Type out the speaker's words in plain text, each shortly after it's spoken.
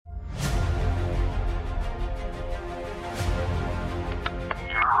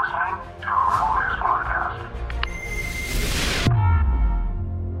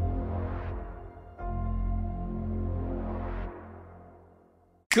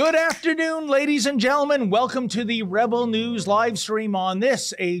Good afternoon, ladies and gentlemen. Welcome to the Rebel News live stream on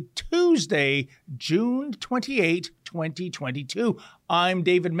this, a Tuesday, June 28, 2022. I'm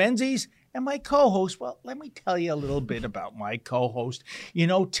David Menzies, and my co-host, well, let me tell you a little bit about my co-host. You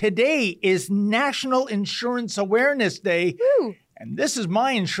know, today is National Insurance Awareness Day. Woo. And this is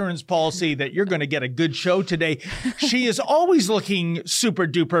my insurance policy that you're going to get a good show today. She is always looking super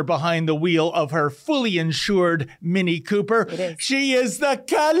duper behind the wheel of her fully insured Mini Cooper. It is. She is the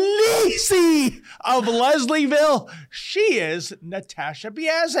Khaleesi of Leslieville. She is Natasha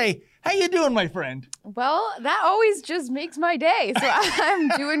Biase. How you doing, my friend? Well, that always just makes my day, so I'm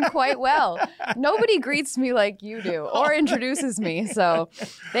doing quite well. Nobody greets me like you do or introduces me, so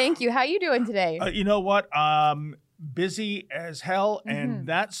thank you. How you doing today? You know what? Busy as hell, and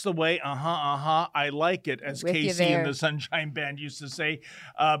that's the way, I like it, as With you Casey there. and the Sunshine Band used to say,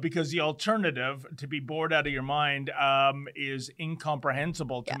 because the alternative, to be bored out of your mind, is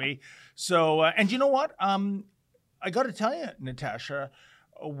incomprehensible to me. So, and you know what? I got to tell you, Natasha,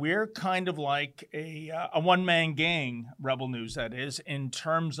 we're kind of like a one-man gang, Rebel News, that is, in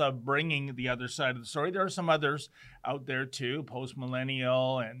terms of bringing the other side of the story. There are some others out there, too,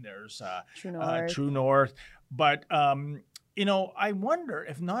 Post-Millennial, and there's True North. But, you know, I wonder,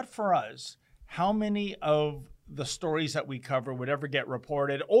 if not for us, how many of the stories that we cover would ever get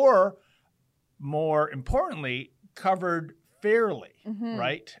reported or, more importantly, covered fairly,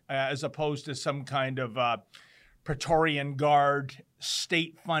 right? As opposed to some kind of Praetorian Guard,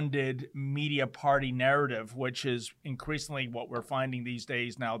 state-funded media party narrative, which is increasingly what we're finding these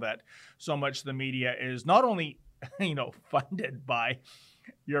days now that so much of the media is not only, you know, funded by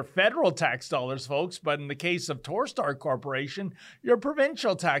your federal tax dollars, folks, but in the case of Torstar Corporation, your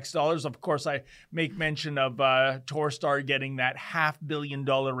provincial tax dollars. Of course, I make mention of Torstar getting that $500 million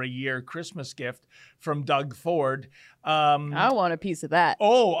a year Christmas gift from Doug Ford. I want a piece of that.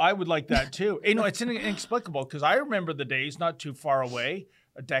 Oh, I would like that too. You know, it's inexplicable because I remember the days not too far away,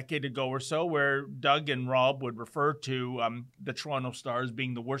 a decade ago or so, where Doug and Rob would refer to the Toronto Stars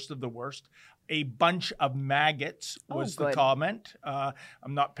being the worst of the worst. A bunch of maggots was the comment. I'm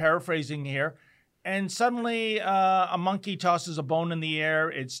not paraphrasing here. And suddenly a monkey tosses a bone in the air.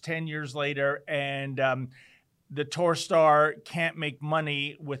 It's 10 years later, and the Torstar can't make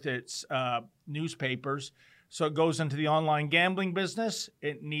money with its newspapers. So it goes into the online gambling business.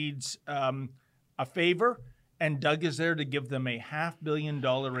 It needs a favor, and Doug is there to give them a $500 million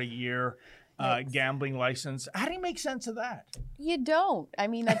a year gambling license. How do you make sense of that? You don't. I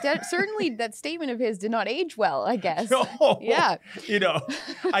mean, certainly that statement of his did not age well, I guess. No. Yeah. You know,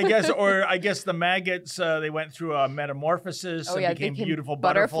 I guess the maggots, they went through a metamorphosis and became beautiful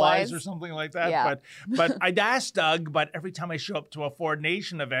butterflies or something like that. Yeah. But I'd ask Doug, but every time I show up to a Ford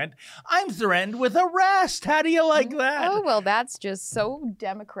Nation event, I'm threatened with arrest. How do you like that? Oh, well, that's just so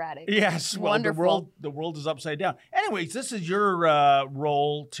democratic. Yes. Well, Wonderful. the world is upside down. Anyways, this is your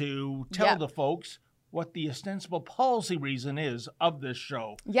role to tell the folks what the ostensible policy reason is of this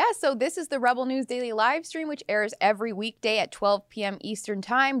show. Yeah, so this is the Rebel News Daily live stream, which airs every weekday at 12 p.m. Eastern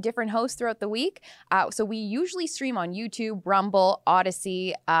Time, different hosts throughout the week. So we usually stream on YouTube, Rumble,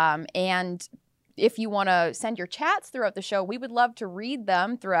 Odyssey, and if you want to send your chats throughout the show, we would love to read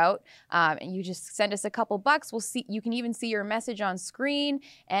them throughout. And you just send us a couple bucks. We'll see. You can even see your message on screen,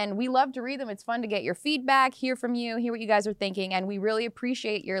 and we love to read them. It's fun to get your feedback, hear from you, hear what you guys are thinking, and we really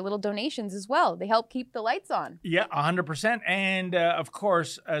appreciate your little donations as well. They help keep the lights on. Yeah, 100%. And of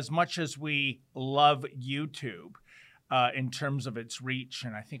course, as much as we love YouTube, in terms of its reach,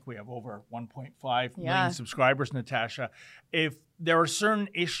 and I think we have over 1.5 million subscribers, Natasha. If there are certain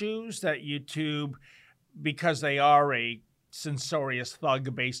issues that YouTube, because they are a censorious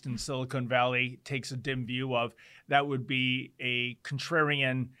thug based in Silicon Valley, takes a dim view of, that would be a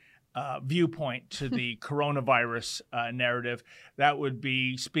contrarian viewpoint to the coronavirus narrative. That would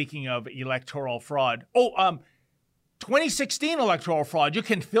be, speaking of electoral fraud. 2016 electoral fraud, you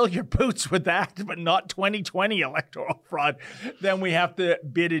can fill your boots with that, but not 2020 electoral fraud. Then we have to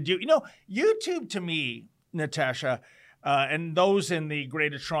bid adieu. You know, YouTube to me, Natasha, and those in the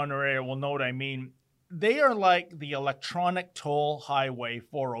Greater Toronto area will know what I mean. They are like the electronic toll highway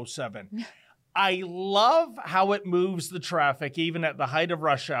 407. I love how it moves the traffic, even at the height of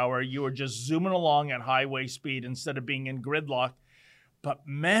rush hour. You are just zooming along at highway speed instead of being in gridlock. But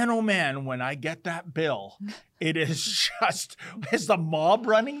man, oh man, when I get that bill, it is just, is the mob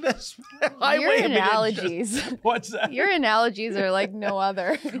running this highway? Your analogies. What's that? Your analogies are like no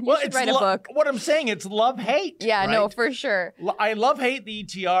other. You Well, should it's write a book. What I'm saying, it's love-hate. Yeah, right? no, for sure. I love-hate the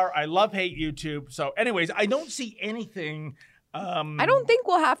ETR. I love-hate YouTube. So anyways, I don't see anything I don't think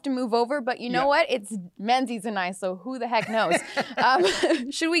we'll have to move over, but you know what? It's Menzies and I, so who the heck knows?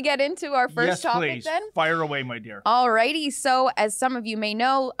 Should we get into our first topic please. then? Fire away, my dear. Alrighty. So as some of you may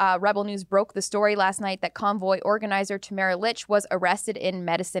know, Rebel News broke the story last night that convoy organizer Tamara Lich was arrested in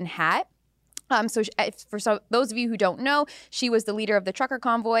Medicine Hat. For those of you who don't know, she was the leader of the trucker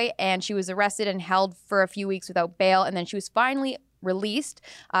convoy, and she was arrested and held for a few weeks without bail, and then she was finally released,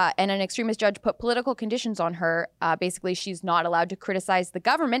 and an extremist judge put political conditions on her. Basically, she's not allowed to criticize the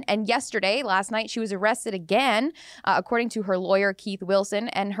government. And last night, she was arrested again, according to her lawyer, Keith Wilson,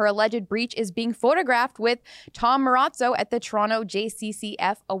 and her alleged breach is being photographed with Tom Marazzo at the Toronto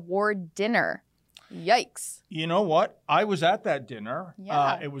JCCF award dinner. Yikes. You know what? I was at that dinner.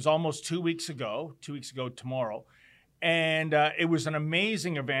 Yeah. It was almost 2 weeks ago tomorrow. And it was an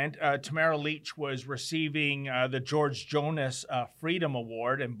amazing event. Tamara Lich was receiving the George Jonas Freedom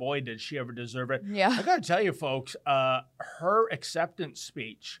Award, and boy, did she ever deserve it. Yeah. I got to tell you, folks, her acceptance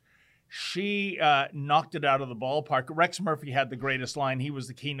speech, she knocked it out of the ballpark. Rex Murphy had the greatest line. He was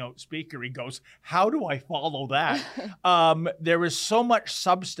the keynote speaker. He goes, "How do I follow that?" There is so much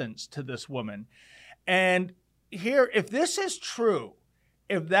substance to this woman. And here, if this is true,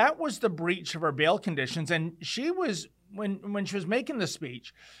 if that was the breach of her bail conditions, and she was, when she was making the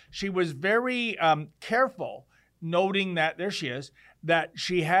speech, she was very careful, noting that, there she is, that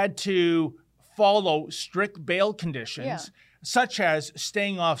she had to follow strict bail conditions, such as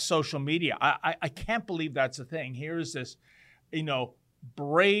staying off social media. I can't believe that's a thing. Here is this,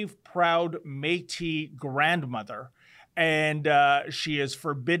 brave, proud Métis grandmother, and she is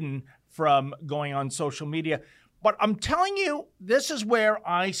forbidden from going on social media. But I'm telling you, this is where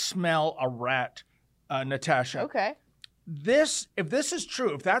I smell a rat, Natasha. Okay. If this is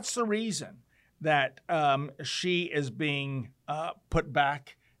true, if that's the reason that she is being put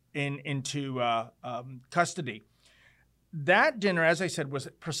back into custody, that dinner, as I said, was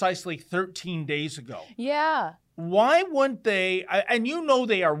precisely 13 days ago. Yeah. Why wouldn't they? And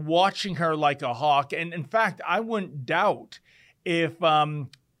they are watching her like a hawk. And in fact, I wouldn't doubt if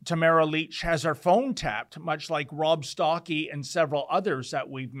Tamara Lich has her phone tapped, much like Rob Stocky and several others that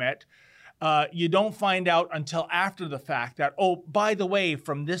we've met. You don't find out until after the fact that, oh, by the way,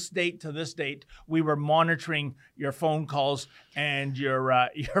 from this date to this date, we were monitoring your phone calls and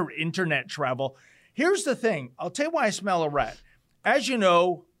your internet travel. Here's the thing. I'll tell you why I smell a rat. As you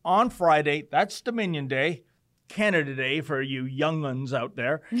know, on Friday, that's Dominion Day, Canada Day for you young ones out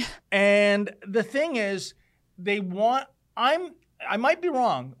there. And the thing is, I might be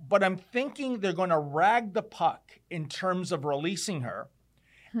wrong, but I'm thinking they're going to rag the puck in terms of releasing her.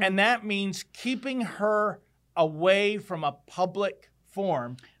 And that means keeping her away from a public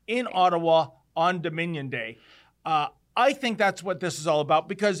forum in Ottawa on Dominion Day. I think that's what this is all about,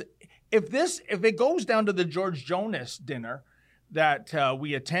 because if it goes down to the George Jonas dinner that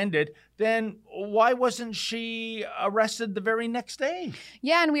we attended, then why wasn't she arrested the very next day?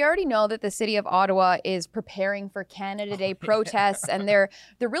 Yeah, and we already know that the city of Ottawa is preparing for Canada Day protests, and they're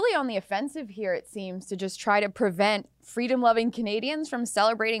really on the offensive here, it seems, to just try to prevent freedom-loving Canadians from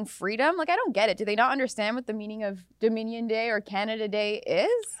celebrating freedom. Like, I don't get it. Do they not understand what the meaning of Dominion Day or Canada Day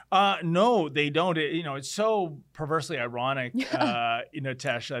is? No, they don't. It's so perversely ironic,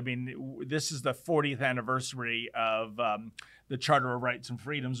 Tasha. I mean, this is the 40th anniversary of the Charter of Rights and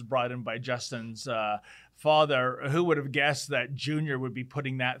Freedoms brought in by Justin's father. Who would have guessed that Junior would be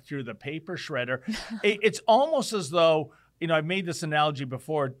putting that through the paper shredder? It's almost as though, I made this analogy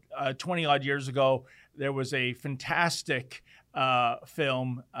before, 20 odd years ago, there was a fantastic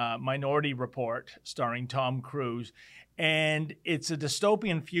film, Minority Report, starring Tom Cruise. And it's a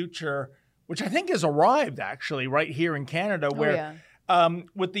dystopian future, which I think has arrived actually right here in Canada, where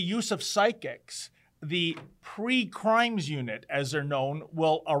with the use of psychics, the pre-crimes unit, as they're known,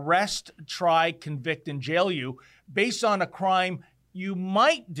 will arrest, try, convict, and jail you based on a crime you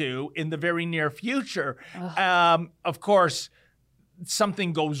might do in the very near future. Of course,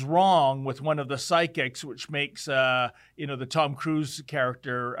 something goes wrong with one of the psychics, which makes, the Tom Cruise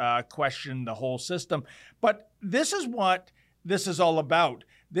character question the whole system. But this is what this is all about.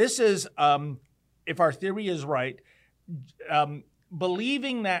 This is, if our theory is right,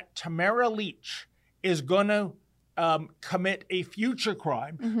 believing that Tamara Lich is going to commit a future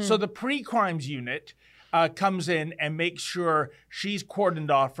crime. Mm-hmm. So the pre-crimes unit comes in and makes sure she's cordoned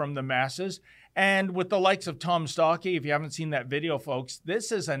off from the masses. And with the likes of Tom Stocky, if you haven't seen that video, folks,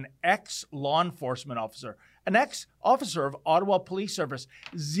 this is an ex-law enforcement officer, an ex-officer of Ottawa Police Service,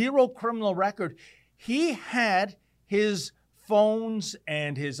 zero criminal record. He had his phones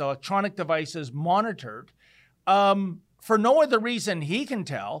and his electronic devices monitored for no other reason he can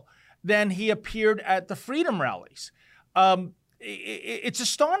tell than he appeared at the freedom rallies. it's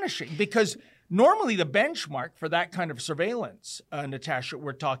astonishing because normally the benchmark for that kind of surveillance, Natasha,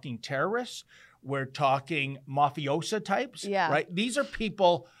 we're talking terrorists, we're talking mafiosa types, right? These are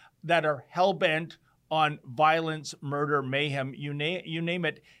people that are hell-bent on violence, murder, mayhem, you name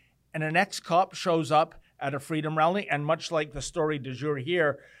it. And an ex-cop shows up at a freedom rally, and much like the story du jour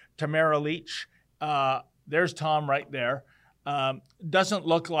here, Tamara Lich, there's Tom right there, doesn't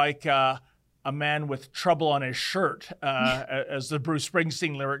look like a man with trouble on his shirt, as the Bruce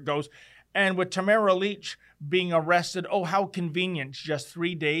Springsteen lyric goes. And with Tamara Lich being arrested, oh, how convenient, just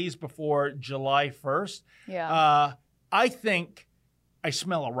 3 days before July 1st. I think I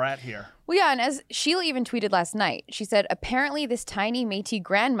smell a rat here. Well, yeah, and as Sheila even tweeted last night, she said, apparently this tiny Métis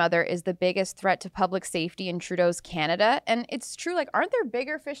grandmother is the biggest threat to public safety in Trudeau's Canada. And it's true, like, aren't there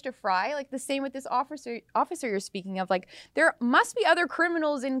bigger fish to fry? Like, the same with this officer you're speaking of. Like, there must be other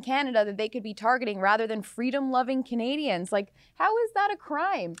criminals in Canada that they could be targeting rather than freedom-loving Canadians. Like, how is that a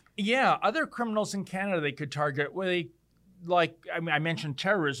crime? Yeah, other criminals in Canada they could target. Well, I mentioned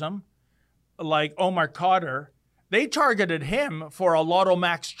terrorism, like Omar Khadr. They targeted him for a Lotto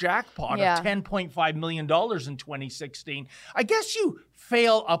Max jackpot of $10.5 million in 2016. I guess you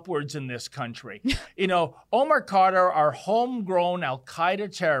fail upwards in this country. Omar Khadr, our homegrown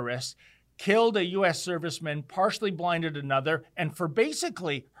al-Qaeda terrorist, killed a U.S. serviceman, partially blinded another, and for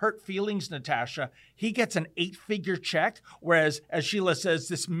basically hurt feelings, Natasha, he gets an 8-figure check, whereas, as Sheila says,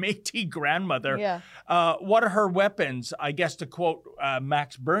 this Métis grandmother, what are her weapons? I guess to quote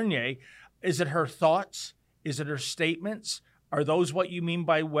Max Bernier, is it her thoughts? Is it her statements? Are those what you mean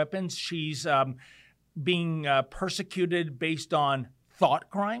by weapons? She's being persecuted based on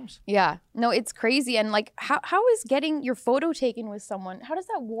thought crimes? Yeah. No, it's crazy. And like, how is getting your photo taken with someone, how does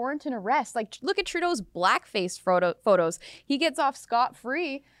that warrant an arrest? Like, look at Trudeau's blackface photos. He gets off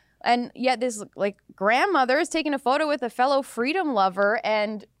scot-free. And yet this like grandmother is taking a photo with a fellow freedom lover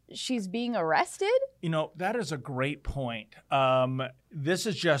and she's being arrested? That is a great point. This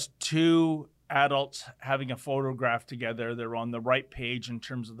is just two adults having a photograph together. They're on the right page in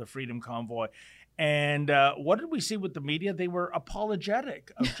terms of the Freedom Convoy. And what did we see with the media? They were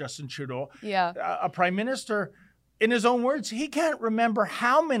apologetic of Justin Trudeau. A prime minister, in his own words, he can't remember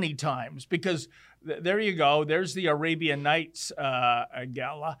how many times, because there you go. There's the Arabian Nights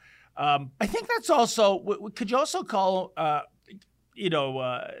gala. I think that's also, could you also call,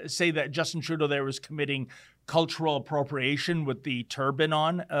 say that Justin Trudeau there was committing cultural appropriation with the turban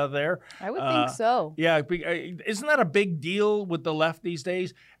on there? I would think so. Yeah. Isn't that a big deal with the left these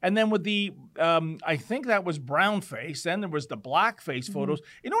days? And then with the, I think that was brown face. Then there was the blackface photos.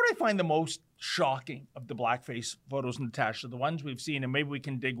 You know what I find the most shocking of the blackface photos, Natasha? The ones we've seen, and maybe we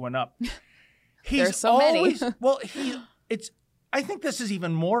can dig one up. There's so many. I think this is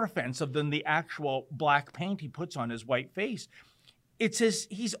even more offensive than the actual black paint he puts on his white face.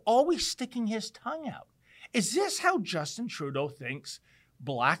 He's always sticking his tongue out. Is this how Justin Trudeau thinks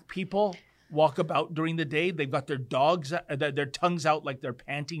black people walk about during the day? They've got their tongues out like they're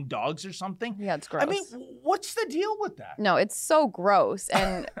panting dogs or something? Yeah, it's gross. I mean, what's the deal with that? No, it's so gross.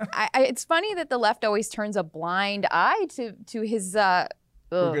 And it's funny that the left always turns a blind eye to his... We're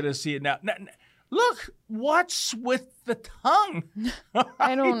going to see it now. Look, what's with the tongue?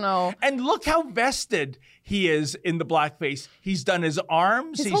 I don't know. And look how vested he is in the blackface. He's done his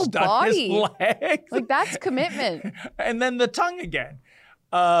arms. His he's whole done body. His legs. Like, that's commitment. And then the tongue again.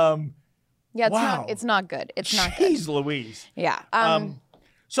 It's not good. It's not good. Jeez Louise. Yeah.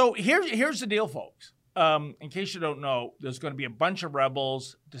 So here's the deal, folks. In case you don't know, there's going to be a bunch of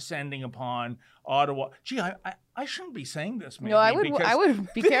rebels descending upon Ottawa. Gee, I shouldn't be saying this, maybe. No, I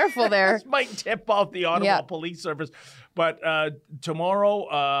would be careful there. This might tip off the Ottawa Police Service. But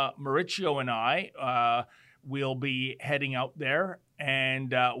tomorrow, Mauricio and I will be heading out there,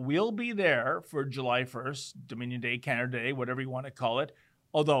 and we'll be there for July 1st, Dominion Day, Canada Day, whatever you want to call it.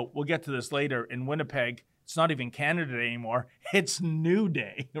 Although, we'll get to this later, in Winnipeg, it's not even Canada Day anymore. It's New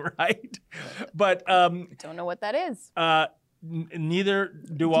Day, right? But don't know what that is. Neither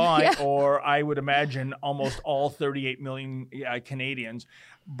do I, or I would imagine almost all 38 million Canadians.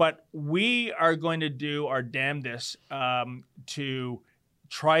 But we are going to do our damnedest to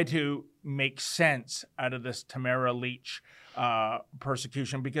try to make sense out of this Tamara Lich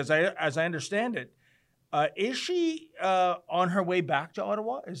persecution, because as I understand it, Is she on her way back to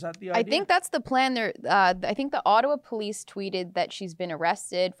Ottawa? Is that the idea? I think that's the plan. I think the Ottawa police tweeted that she's been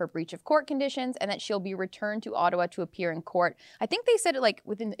arrested for breach of court conditions and that she'll be returned to Ottawa to appear in court. I think they said it like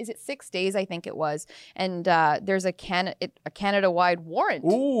within, is it 6 days? I think it was. And there's a Canada-wide warrant.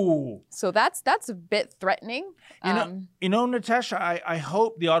 Ooh. So that's a bit threatening. You know, Natasha, I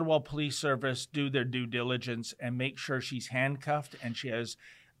hope the Ottawa Police Service do their due diligence and make sure she's handcuffed and she has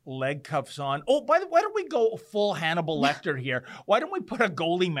leg cuffs on. Oh, by the way, why don't we go full Hannibal Lecter here? Why don't we put a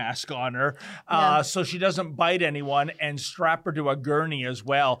goalie mask on her so she doesn't bite anyone and strap her to a gurney as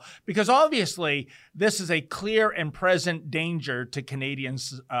well? Because obviously this is a clear and present danger to Canadian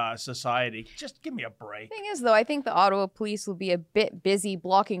society. Just give me a break. Thing is, though, I think the Ottawa police will be a bit busy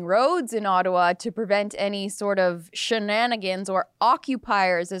blocking roads in Ottawa to prevent any sort of shenanigans or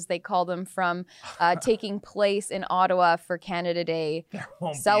occupiers, as they call them, from taking place in Ottawa for Canada Day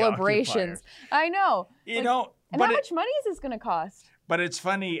celebrations. I know. You know, and how much money is this going to cost? But it's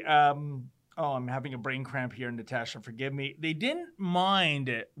funny. I'm having a brain cramp here, Natasha. Forgive me. They didn't mind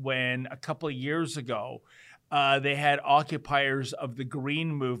it when a couple of years ago they had occupiers of the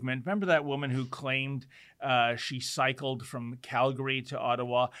Green Movement. Remember that woman who claimed she cycled from Calgary to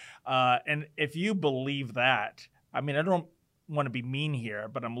Ottawa? And if you believe that, I mean, I don't want to be mean here,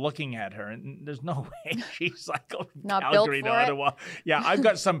 but I'm looking at her and there's no way she cycled from Calgary to Ottawa. Yeah, I've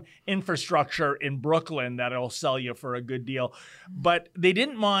got some infrastructure in Brooklyn that'll sell you for a good deal. But they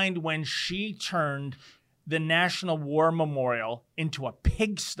didn't mind when she turned the National War Memorial into a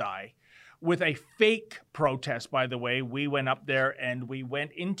pigsty with a fake protest, by the way. We went up there and we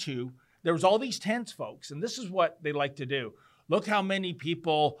went into, there was all these tents, folks, and this is what they like to do. Look how many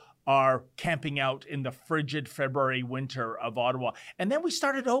people are camping out in the frigid February winter of Ottawa. And then we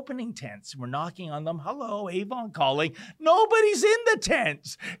started opening tents. We're knocking on them. Hello, Avon calling. Nobody's in the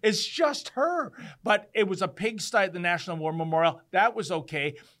tents. It's just her. But it was a pigsty at the National War Memorial. That was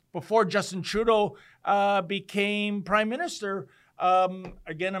okay. Before Justin Trudeau became Prime Minister,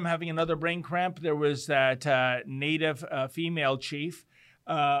 again, I'm having another brain cramp. There was that Native female chief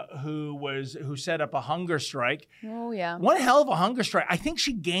who set up a hunger strike. Oh, yeah. One hell of a hunger strike. I think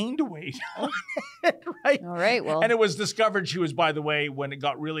she gained weight on it, right? All right, well. And it was discovered she was, by the way, when it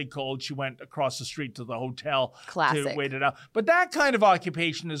got really cold, she went across the street to the hotel to wait it out. But that kind of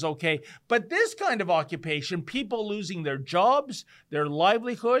occupation is okay. But this kind of occupation, people losing their jobs, their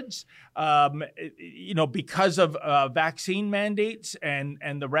livelihoods, because of vaccine mandates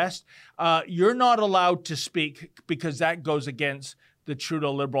and the rest, you're not allowed to speak because that goes against the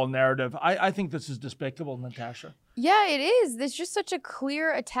Trudeau Liberal narrative. I think this is despicable, Natasha. Yeah, it is. There's just such a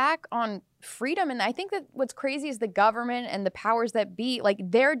clear attack on freedom. And I think that what's crazy is the government and the powers that be, like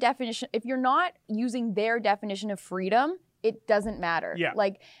their definition, if you're not using their definition of freedom, it doesn't matter. Yeah.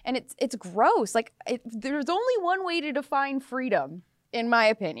 And it's gross. There's only one way to define freedom, in my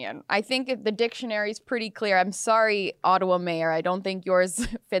opinion. I think if the dictionary is pretty clear. I'm sorry, Ottawa Mayor. I don't think yours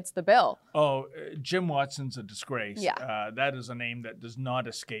fits the bill. Oh, Jim Watson's a disgrace. Yeah. That is a name that does not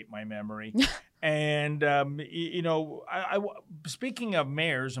escape my memory. And, speaking of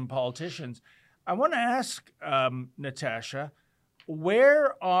mayors and politicians, I want to ask Natasha,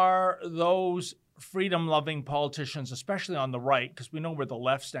 where are those freedom-loving politicians, especially on the right, because we know where the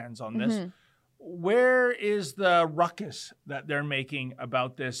left stands on this, where is the ruckus that they're making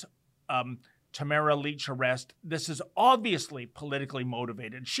about this Tamara Lich arrest? This is obviously politically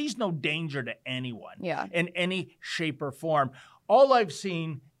motivated. She's no danger to anyone in any shape or form. All I've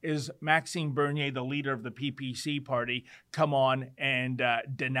seen is Maxime Bernier, the leader of the PPC party, come on and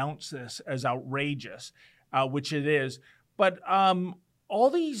denounce this as outrageous, which it is. But all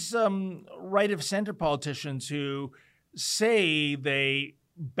these right-of-center politicians who say they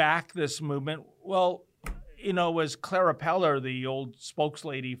back this movement, well, as Clara Peller, the old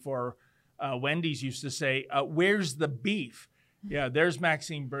spokeslady for Wendy's, used to say, where's the beef? Yeah, there's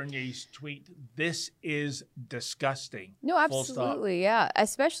Maxime Bernier's tweet. This is disgusting. No, absolutely, yeah.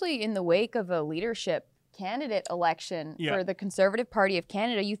 Especially in the wake of a leadership candidate election for the Conservative Party of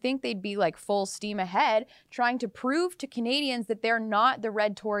Canada, you think they'd be full steam ahead trying to prove to Canadians that they're not the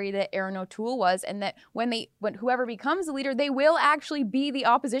red Tory that Erin O'Toole was, and that when whoever becomes the leader, they will actually be the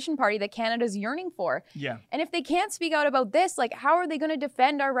opposition party that Canada's yearning for. Yeah. And if they can't speak out about this, how are they going to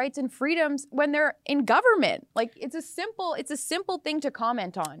defend our rights and freedoms when they're in government? It's a simple thing to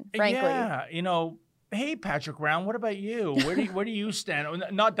comment on, frankly. Yeah, Hey, Patrick Brown, what about you? Where do you stand?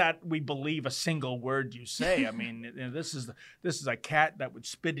 Not that we believe a single word you say. I mean, this is a cat that would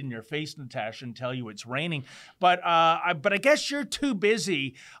spit in your face, Natasha, and tell you it's raining. But I guess you're too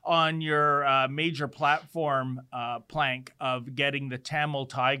busy on your major platform plank of getting the Tamil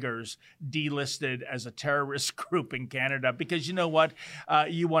Tigers delisted as a terrorist group in Canada, because you know what?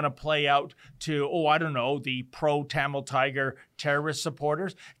 You want to play out to, I don't know, the pro-Tamil Tiger terrorist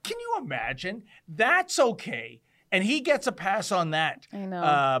supporters. Can you imagine? That's okay. And he gets a pass on that. I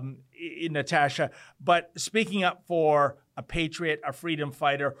know. Natasha. But speaking up for a patriot, a freedom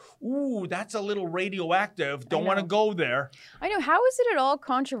fighter, that's a little radioactive. Don't want to go there. I know. How is it at all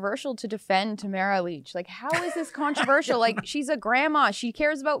controversial to defend Tamara Lich? Like, how is this controversial? Like, she's a grandma. She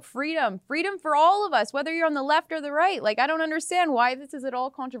cares about freedom. Freedom for all of us, whether you're on the left or the right. Like, I don't understand why this is at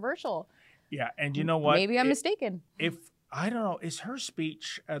all controversial. Yeah, and you know what? Maybe I'm mistaken. I don't know, is her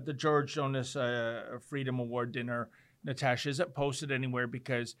speech at the George Jonas Freedom Award dinner, Natasha, is it posted anywhere?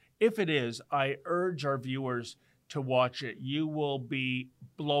 Because if it is, I urge our viewers to watch it. You will be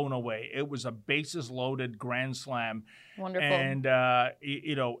blown away. It was a bases-loaded grand slam. Wonderful. And,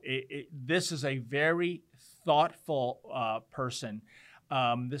 this is a very thoughtful person.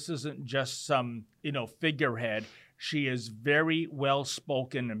 This isn't just some, figurehead. She is very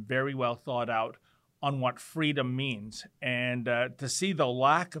well-spoken and very well thought out on what freedom means. And to see the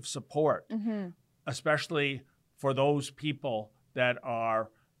lack of support, especially for those people that are,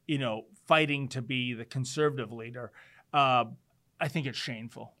 fighting to be the conservative leader, I think it's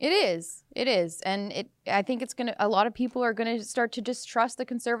shameful. It is. And I think a lot of people are going to start to distrust the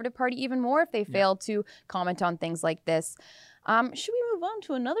Conservative Party even more if they fail to comment on things like this. Should we move on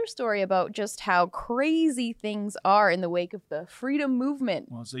to another story about just how crazy things are in the wake of the freedom movement?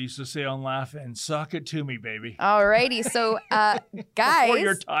 Well, as I used to say on Laugh-In, suck it to me, baby. Alrighty, so guys. Before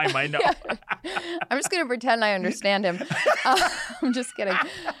your time, I know. I'm just going to pretend I understand him. I'm just kidding.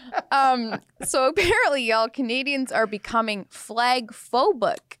 So apparently, y'all, Canadians are becoming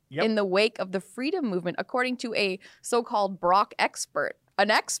flag-phobic in the wake of the freedom movement, according to a so-called Brock expert. An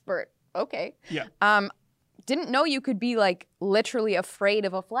expert. Okay. Yeah. Didn't know you could be like literally afraid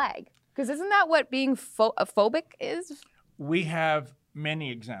of a flag, because isn't that what being phobic is? We have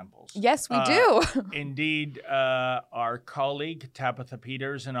many examples. Yes, we do. Indeed, our colleague Tabitha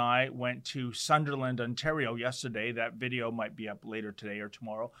Peters and I went to Sunderland, Ontario yesterday. That video might be up later today or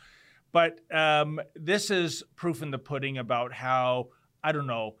tomorrow. But this is proof in the pudding about how,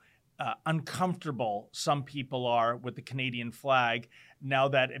 uncomfortable some people are with the Canadian flag now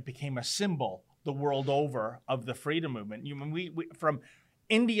that it became a symbol the world over of the freedom movement. We from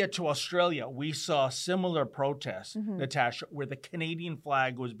India to Australia, we saw similar protests, Natasha, where the Canadian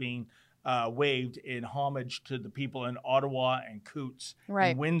flag was being waved in homage to the people in Ottawa and Coutts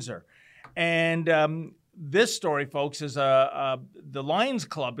and Windsor. And this story, folks, is the Lions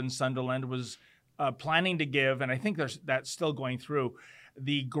Club in Sunderland was planning to give, and I think that's still going through,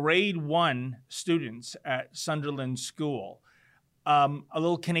 the grade 1 students at Sunderland School a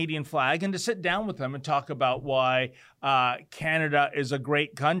little Canadian flag, and to sit down with them and talk about why Canada is a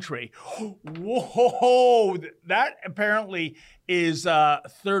great country. Whoa! That apparently is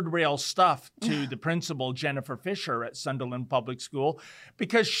third rail stuff to the principal, Jennifer Fisher, at Sunderland Public School,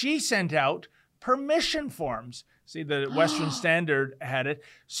 because she sent out permission forms. See, the Western Standard had it.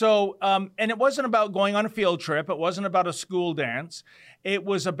 So, and it wasn't about going on a field trip. It wasn't about a school dance. It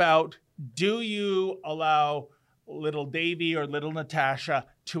was about, do you allow little Davy or little Natasha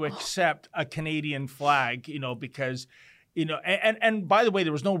to accept a Canadian flag, because, and by the way,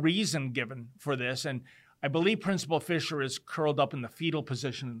 there was no reason given for this. And I believe Principal Fisher is curled up in the fetal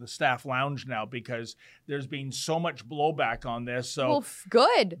position in the staff lounge now because there's been so much blowback on this. So well,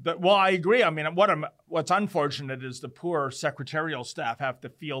 good. Well, I agree. I mean, what's unfortunate is the poor secretarial staff have to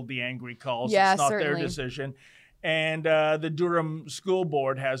field the angry calls. Yeah, it's not certainly their decision. And the Durham School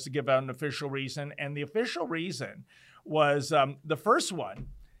Board has to give out an official reason. And the official reason was the first one.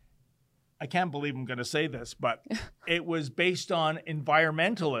 I can't believe I'm going to say this, but it was based on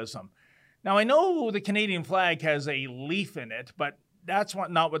environmentalism. Now, I know the Canadian flag has a leaf in it, but that's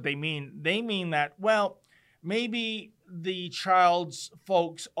not what they mean. They mean that, well, maybe the child's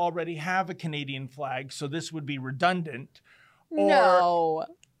folks already have a Canadian flag, so this would be redundant. No.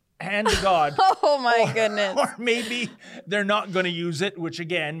 Hand to God. Oh, my goodness. Or maybe they're not going to use it, which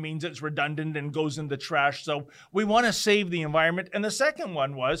again means it's redundant and goes in the trash. So we want to save the environment. And the second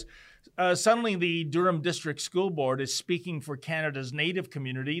one was suddenly the Durham District School Board is speaking for Canada's Native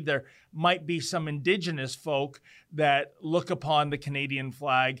community. There might be some Indigenous folk that look upon the Canadian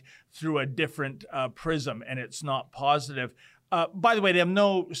flag through a different prism, and it's not positive. By the way, they have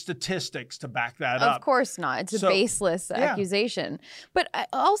no statistics to back that up. Of course not. It's a baseless accusation. But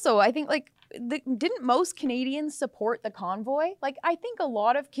I think like, didn't most Canadians support the convoy? Like, I think a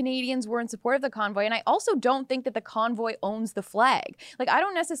lot of Canadians were in support of the convoy, and I also don't think that the convoy owns the flag. Like, I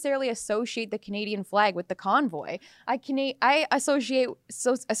don't necessarily associate the Canadian flag with the convoy. I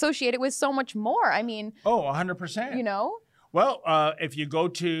associate it with so much more. I mean, 100%. You know. Well, if you go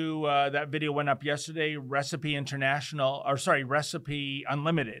to that video went up yesterday, Recipe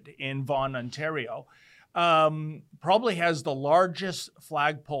Unlimited in Vaughan, Ontario. Probably has the largest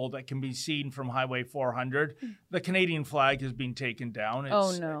flagpole that can be seen from Highway 400. The Canadian flag has been taken down.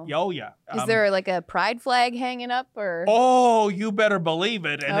 Oh, no. Oh, yeah. Is there like a pride flag hanging up or? Oh, you better believe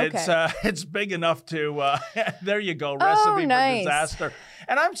it. And okay. It's big enough to, there you go, Recipe for Disaster.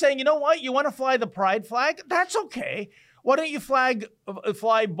 And I'm saying, you know what? You want to fly the pride flag? That's okay. Why don't you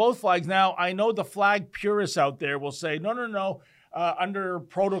fly both flags? Now, I know the flag purists out there will say, no. Under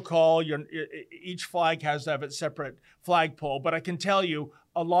protocol, each flag has to have its separate flagpole. But I can tell you,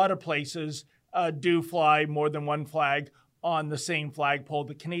 a lot of places do fly more than one flag on the same flagpole.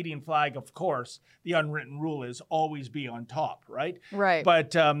 The Canadian flag, of course, the unwritten rule is always be on top, right? Right.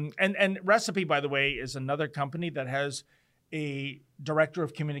 But and Recipe, by the way, is another company that has a director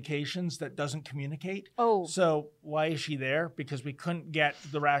of communications that doesn't communicate. Oh. So why is she there? Because we couldn't get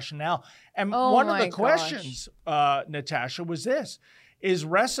the rationale. And one of the questions, Natasha, was this. Is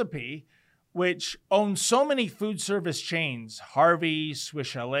Recipe, which owns so many food service chains, Harvey's, Swiss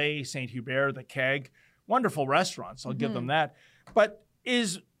Chalet, St. Hubert, The Keg, wonderful restaurants, I'll give them that. But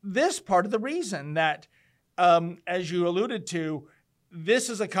is this part of the reason that, as you alluded to, this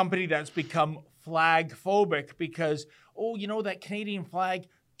is a company that's become flag phobic because, that Canadian flag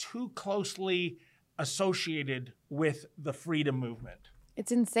too closely associated with the freedom movement?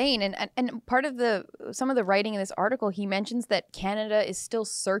 It's insane. And part of some of the writing in this article, he mentions that Canada is still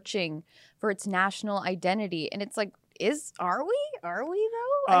searching for its national identity. And it's like, are we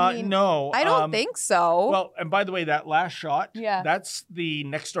though? I mean, no. I don't think so. Well, and by the way, that last shot, yeah, that's the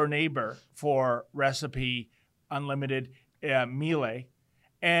next door neighbor for Recipe Unlimited, Miele.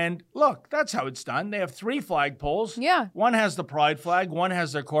 And look, that's how it's done. They have 3 flagpoles. Yeah. One has the pride flag, one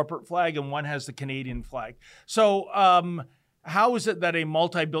has their corporate flag, and one has the Canadian flag. So how is it that a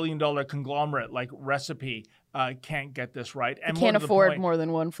multi-billion-dollar conglomerate like Recipe can't get this right? And can't afford more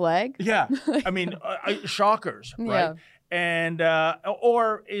than one flag? Yeah. I mean, shockers, right? Yeah. And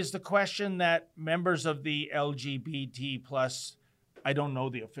or is the question that members of the LGBT plus, I don't know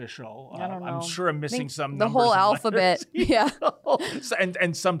the official. I don't know. I'm sure I'm missing some the numbers. whole alphabet. Yeah.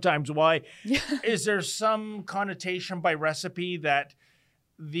 and sometimes why? Is there some connotation by Recipe that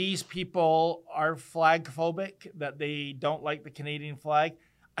these people are flag phobic, that they don't like the Canadian flag?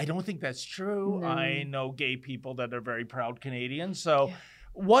 I don't think that's true. No. I know gay people that are very proud Canadians. So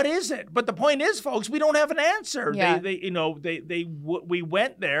what is it? But the point is, folks, we don't have an answer. Yeah. We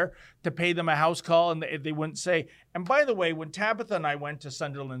went there to pay them a house call, and they wouldn't say. And by the way, when Tabitha and I went to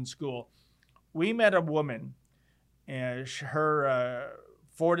Sunderland School, we met a woman, and her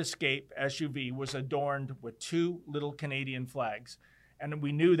Ford Escape SUV was adorned with 2 little Canadian flags. And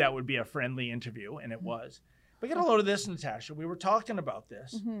we knew that would be a friendly interview, and it was. But get a load of this, Natasha. We were talking about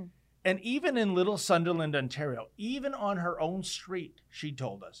this. Mm-hmm. And even in little Sunderland, Ontario, even on her own street, she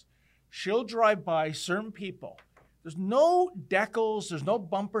told us, she'll drive by certain people. There's no decals, there's no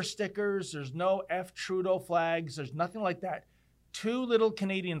bumper stickers, there's no F. Trudeau flags, there's nothing like that. 2 little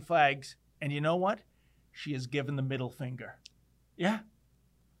Canadian flags, and you know what? She has given the middle finger. Yeah.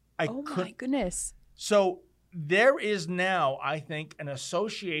 My goodness. So there is now, I think, an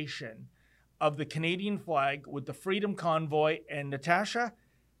association of the Canadian flag with the Freedom Convoy. And Natasha,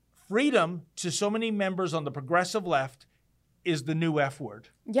 freedom to so many members on the progressive left is the new F word.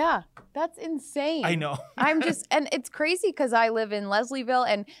 Yeah, that's insane. I know. And it's crazy because I live in Leslieville,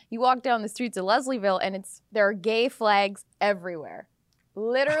 and you walk down the streets of Leslieville and there are gay flags everywhere.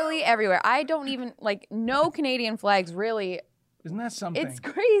 Literally everywhere. I don't even, no Canadian flags really. Isn't that something? It's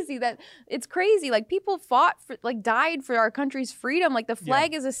crazy. Like, people fought for, died for our country's freedom. Like, the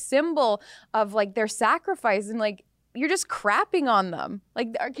flag is a symbol of, their sacrifice, and, you're just crapping on them.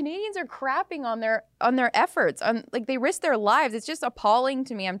 Our Canadians are crapping on their efforts. They risk their lives. It's just appalling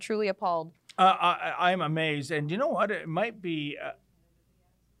to me. I'm truly appalled. I'm amazed. And you know what? It might be,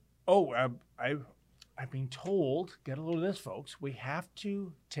 I've been told, get a load of this, folks, we have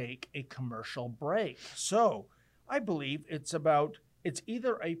to take a commercial break. So I believe it's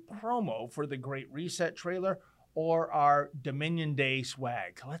either a promo for the Great Reset trailer or our Dominion Day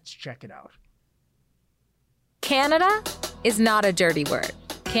swag. Let's check it out. Canada is not a dirty word.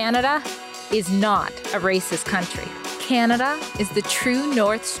 Canada is not a racist country. Canada is the true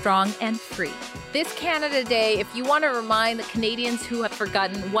north, strong and free. This Canada Day, if you want to remind the Canadians who have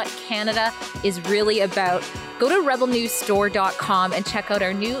forgotten what Canada is really about, go to rebelnewsstore.com and check out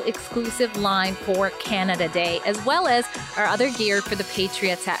our new exclusive line for Canada Day, as well as our other gear for the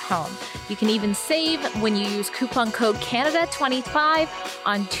Patriots at home. You can even save when you use coupon code Canada25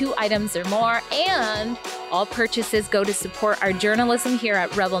 on 2 items or more, and all purchases go to support our journalism here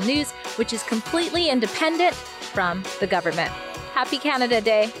at Rebel News, which is completely independent from the government. Happy Canada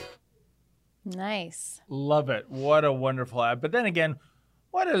Day. Nice. Love it. What a wonderful ad. But then again,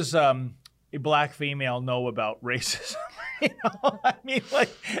 what does a black female know about racism? I mean,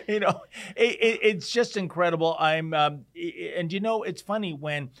 it's just incredible. And it's funny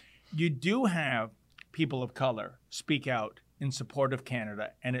when you do have people of color speak out in support of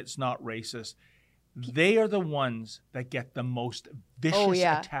Canada and it's not racist. They are the ones that get the most vicious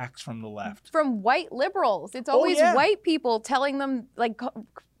attacks from the left. From white liberals. It's always white people telling them,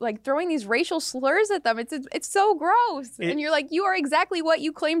 like throwing these racial slurs at them. It's so gross. And you're like, you are exactly what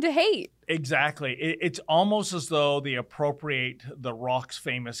you claim to hate. Exactly. It's almost as though they appropriate The Rock's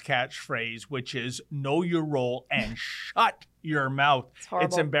famous catchphrase, which is know your role and shut your mouth.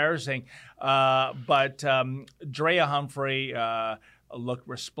 It's embarrassing. But Drea Humphrey looked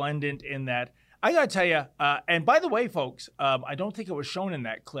resplendent in that. I got to tell you, and by the way, folks, I don't think it was shown in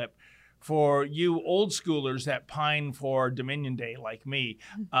that clip. For you old schoolers that pine for Dominion Day like me,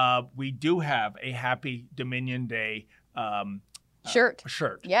 we do have a Happy Dominion Day shirt.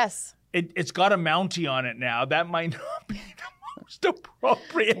 Yes. It's got a Mountie on it now. That might not be the most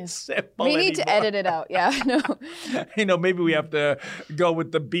appropriate symbol We need to edit it out. Yeah, no. Maybe we have to go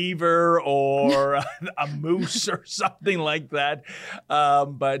with the beaver or a moose or something like that.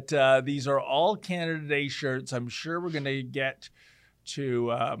 But these are all Canada Day shirts. I'm sure we're going to get to...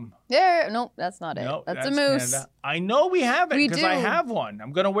 no, that's not it. No, that's a moose. Canada. I know we have it because I have one.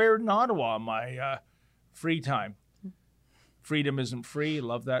 I'm going to wear it in Ottawa on my free time. Freedom isn't free.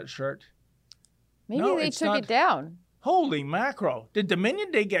 Love that shirt. Maybe they took it down. Holy macro. Did Dominion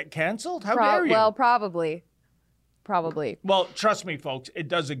Day get canceled? How dare you? Well, probably. Well, trust me, folks, it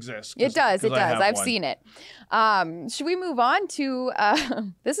does exist. It does. I've seen it. Should we move on to,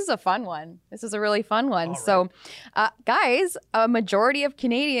 this is a fun one. This is a really fun one. Right. So, guys, a majority of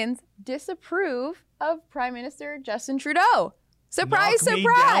Canadians disapprove of Prime Minister Justin Trudeau. Surprise, Knock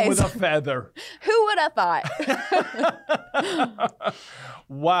surprise. Me down with a feather. Who would have thought?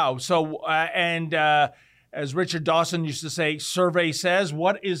 Wow. So, as Richard Dawson used to say, survey says,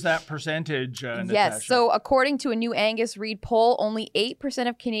 what is that percentage, Natasha? Yes, so according to a new Angus Reid poll, only 8%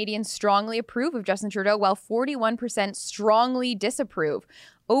 of Canadians strongly approve of Justin Trudeau, while 41% strongly disapprove.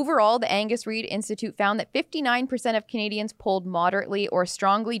 Overall, the Angus Reid Institute found that 59% of Canadians polled moderately or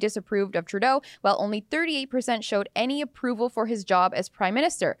strongly disapproved of Trudeau, while only 38% showed any approval for his job as Prime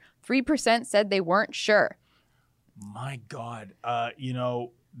Minister. 3% said they weren't sure. My God,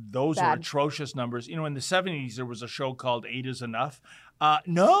 those are atrocious numbers. In the 70s, there was a show called 8 is Enough.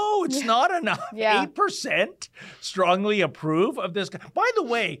 No, it's not enough. 8% strongly approve of this guy. By the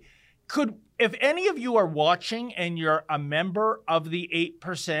way, if any of you are watching and you're a member of the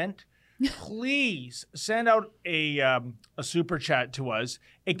 8%, please send out a super chat to us.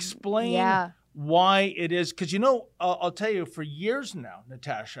 Explain why it is. Because, I'll tell you, for years now,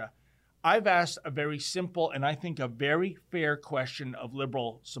 Natasha, I've asked a very simple and I think a very fair question of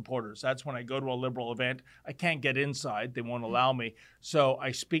Liberal supporters. That's when I go to a Liberal event. I can't get inside. They won't allow me. So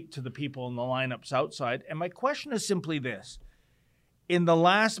I speak to the people in the lineups outside. And my question is simply this. In the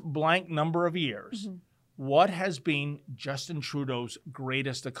last blank number of years, what has been Justin Trudeau's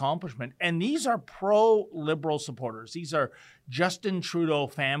greatest accomplishment? And these are pro-Liberal supporters. These are Justin Trudeau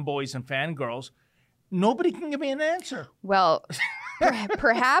fanboys and fangirls. Nobody can give me an answer. Well...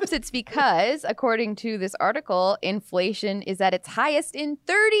 Perhaps it's because, according to this article, inflation is at its highest in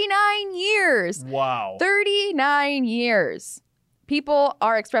 39 years. Wow. 39 years. People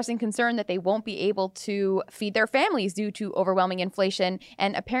are expressing concern that they won't be able to feed their families due to overwhelming inflation.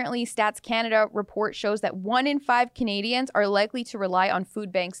 And apparently, Stats Canada report shows that 1 in 5 Canadians are likely to rely on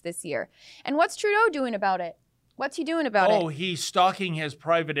food banks this year. And what's Trudeau doing about it? What's he doing about it? Oh, he's stocking his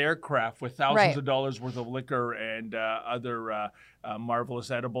private aircraft with thousands of dollars worth of liquor and other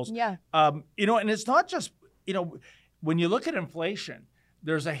marvelous edibles. Yeah. And it's not just, when you look at inflation,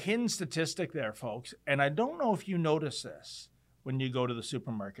 there's a hidden statistic there, folks. And I don't know if you notice this when you go to the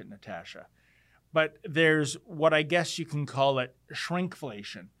supermarket, Natasha, but there's what I guess you can call it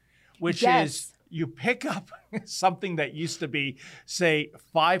shrinkflation, which is you pick up something that used to be, say,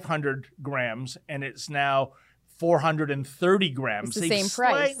 500 grams, and it's now 430 grams. It's the same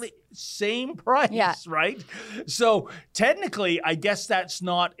price. Same price, right? So technically, I guess that's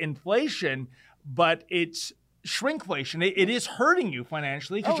not inflation, but it's shrinkflation. It is hurting you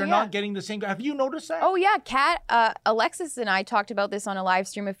financially because you're not getting the same. Have you noticed that? Oh yeah, Alexis and I talked about this on a live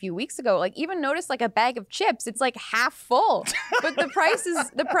stream a few weeks ago. Like even notice like a bag of chips, it's like half full, but the price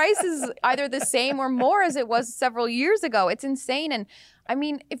is either the same or more as it was several years ago. It's insane. And I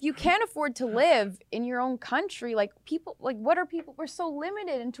mean, if you can't afford to live in your own country, like people, like what are people? We're so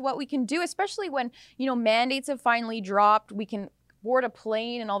limited into what we can do, especially when mandates have finally dropped. We can board a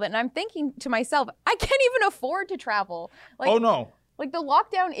plane and all that. And I'm thinking to myself, I can't even afford to travel. Like, oh no! Like the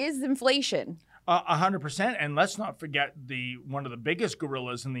lockdown is inflation. 100%. And let's not forget one of the biggest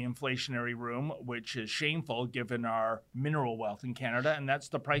gorillas in the inflationary room, which is shameful given our mineral wealth in Canada, and that's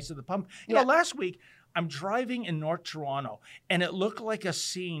the price of the pump. You know, last week, I'm driving in North Toronto, and it looked like a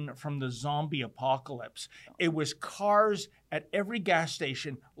scene from the zombie apocalypse. It was cars at every gas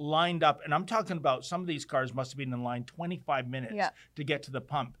station lined up, and I'm talking about some of these cars must have been in line 25 minutes to get to the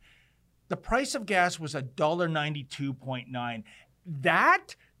pump. The price of gas was $1.92.9.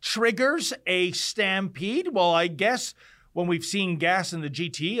 That triggers a stampede? Well, I guess when we've seen gas in the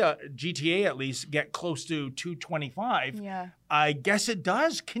GTA at least get close to $2.25, I guess it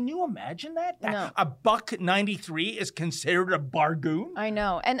does. Can you imagine that? No. $1.93 is considered a bargain? I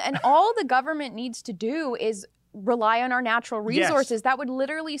know. And all the government needs to do is rely on our natural resources. Yes. That would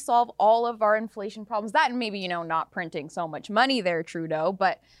literally solve all of our inflation problems. That and maybe, not printing so much money there, Trudeau,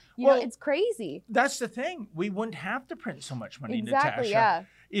 but you know, it's crazy. That's the thing. We wouldn't have to print so much money, exactly, Natasha.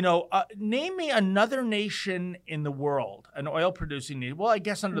 Name me another nation in the world, an oil-producing nation. Well, I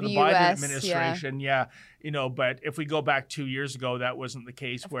guess under the Biden administration, but if we go back 2 years ago, that wasn't the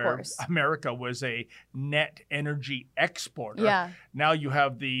case where America was a net energy exporter. Yeah. Now you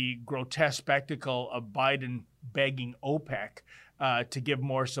have the grotesque spectacle of Biden begging OPEC to give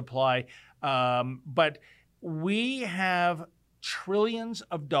more supply. But we have trillions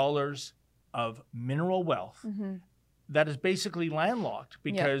of dollars of mineral wealth that is basically landlocked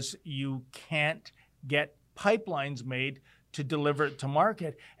because you can't get pipelines made to deliver it to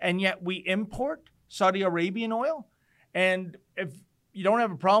market. And yet we import Saudi Arabian oil. And if you don't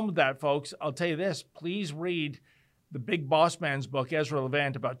have a problem with that, folks, I'll tell you this, please read the big boss man's book. Ezra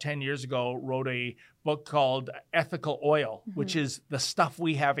Levant, about 10 years ago, wrote a book called Ethical Oil, which is the stuff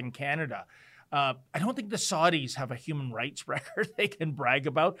we have in Canada. I don't think the Saudis have a human rights record they can brag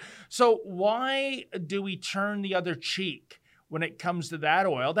about. So why do we turn the other cheek when it comes to that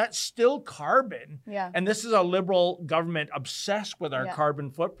oil? That's still carbon. Yeah. And this is a liberal government obsessed with our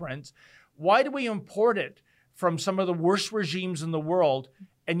carbon footprints. Why do we import it from some of the worst regimes in the world?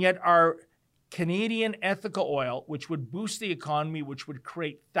 And yet our Canadian ethical oil, which would boost the economy, which would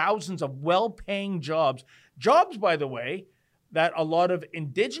create thousands of well-paying jobs, by the way, that a lot of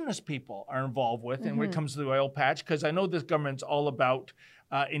Indigenous people are involved with, and when it comes to the oil patch, because I know this government's all about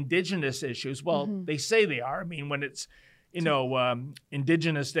Indigenous issues. Well, they say they are. I mean, when it's,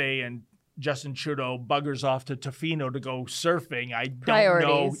 Indigenous Day and Justin Trudeau buggers off to Tofino to go surfing, I don't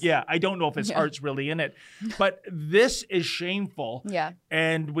know. Yeah, I don't know if his heart's really in it. But this is shameful. Yeah.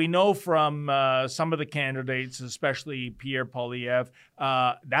 And we know from some of the candidates, especially Pierre Poilievre,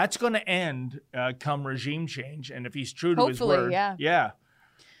 that's going to end come regime change. And if he's true to his word,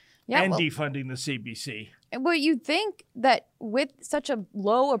 and defunding the CBC. Well, you'd think that with such a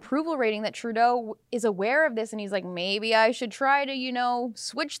low approval rating that Trudeau is aware of this and he's like, maybe I should try to,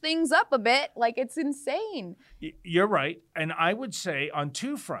 switch things up a bit. Like, it's insane. You're right. And I would say on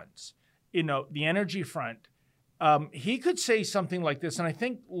two fronts, the energy front, he could say something like this, and I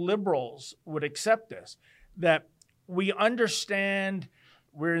think liberals would accept this, that we understand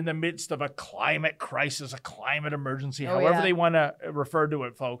we're in the midst of a climate crisis, a climate emergency, however they want to refer to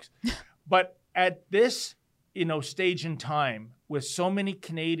it, folks. But at this, stage in time, with so many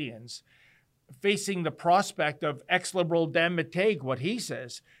Canadians facing the prospect of ex-liberal Dan Matteig, what he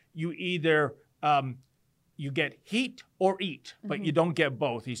says, you either you get heat or eat, but you don't get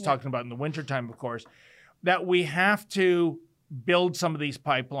both. He's talking about in the wintertime, of course, that we have to build some of these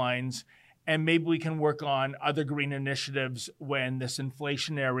pipelines, and maybe we can work on other green initiatives when this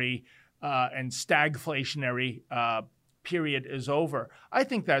inflationary and stagflationary period is over. I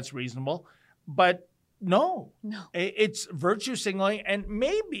think that's reasonable. But no, it's virtue signaling. And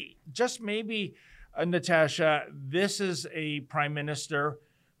maybe, just maybe, Natasha, this is a prime minister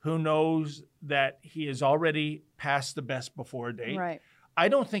who knows that he is already past the best before date. Right. I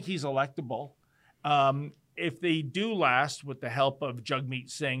don't think he's electable. If they do last with the help of Jagmeet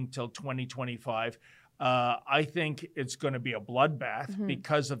Singh till 2025, I think it's going to be a bloodbath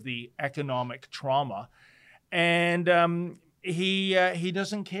because of the economic trauma. And he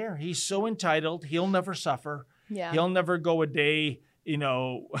doesn't care. He's so entitled. He'll never suffer. Yeah. He'll never go a day,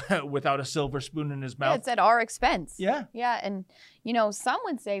 without a silver spoon in his mouth. Yeah, it's at our expense. Yeah. Yeah. And, some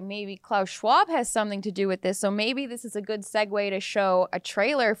would say maybe Klaus Schwab has something to do with this. So maybe this is a good segue to show a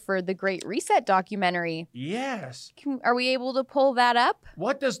trailer for the Great Reset documentary. Yes. Are we able to pull that up?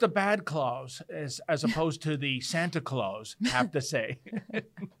 What does the bad Claus, as opposed to the Santa Claus, have to say?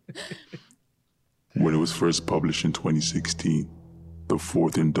 When it was first published in 2016, the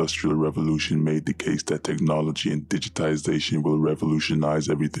fourth industrial revolution made the case that technology and digitization will revolutionize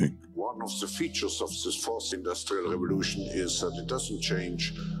everything. One of the features of this fourth industrial revolution is that it doesn't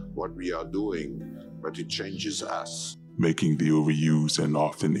change what we are doing, but it changes us. Making the overused and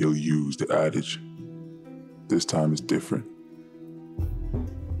often ill-used adage, this time is different.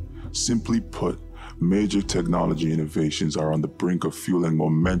 Simply put, major technology innovations are on the brink of fueling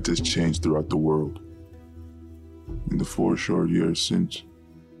momentous change throughout the world. In the 4 short years since,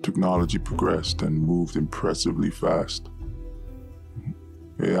 technology progressed and moved impressively fast.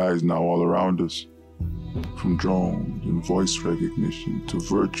 AI is now all around us, from drones and voice recognition to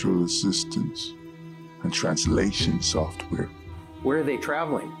virtual assistants and translation software. Where are they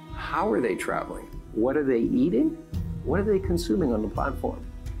traveling? How are they traveling? What are they eating? What are they consuming on the platform?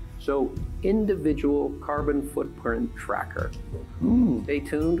 So, individual carbon footprint tracker. Stay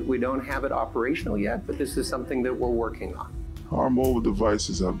tuned. We don't have it operational yet, but this is something that we're working on. Our mobile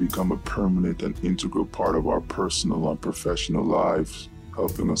devices have become a permanent and integral part of our personal and professional lives,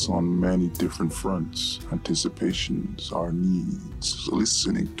 helping us on many different fronts, anticipations, our needs,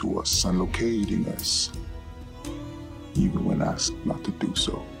 listening to us and locating us, even when asked not to do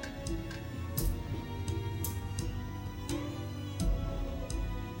so.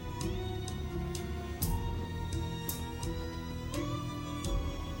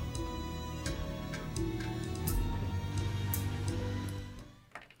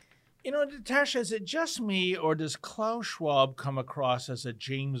 Natasha, is it just me, or does Klaus Schwab come across as a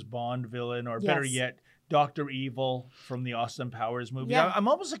James Bond villain, or better yet, Dr. Evil from the Austin Powers movie? Yeah. I'm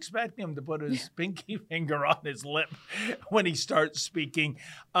almost expecting him to put his pinky finger on his lip when he starts speaking.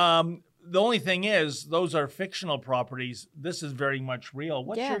 The only thing is, those are fictional properties. This is very much real.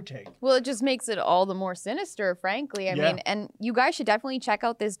 What's your take? Well, it just makes it all the more sinister, frankly. I mean, and you guys should definitely check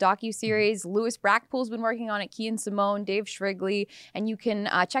out this docuseries. Louis Brackpool's been working on it, Key and Simone, Dave Shrigley, and you can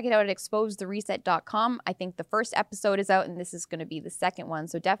check it out at exposethereset.com. I think the first episode is out, and this is going to be the second one.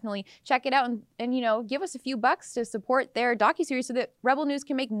 So definitely check it out and give us a few bucks to support their docuseries so that Rebel News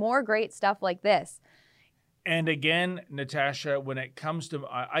can make more great stuff like this. And again, Natasha, when it comes to,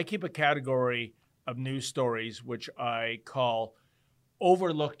 I keep a category of news stories which I call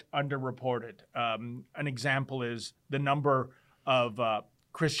overlooked, underreported. An example is the number of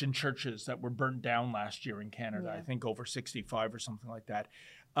Christian churches that were burnt down last year in Canada. I think over 65 or something like that.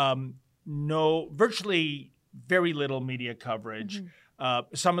 Virtually very little media coverage.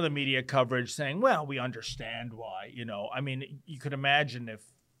 Some of the media coverage saying, well, we understand why. I mean, you could imagine if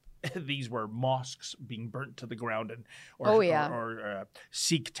these were mosques being burnt to the ground or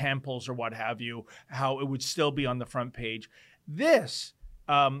Sikh temples or what have you, how it would still be on the front page. What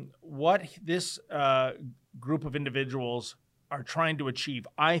this group of individuals are trying to achieve,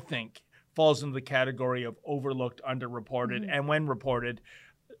 I think, falls into the category of overlooked, underreported, and when reported,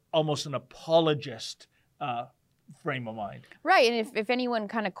 almost an apologist frame of mind. Right. And if anyone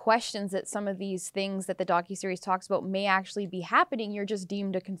kind of questions that some of these things that the docuseries talks about may actually be happening, you're just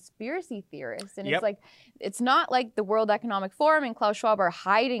deemed a conspiracy theorist. And it's like, it's not like the World Economic Forum and Klaus Schwab are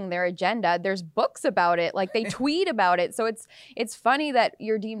hiding their agenda. There's books about it. Like they tweet about it. So it's funny that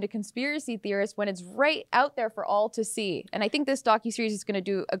you're deemed a conspiracy theorist when it's right out there for all to see. And I think this docuseries is going to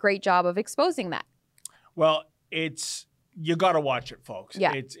do a great job of exposing that. Well, you got to watch it, folks.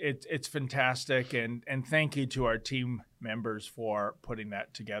 Yeah. It's fantastic. And thank you to our team members for putting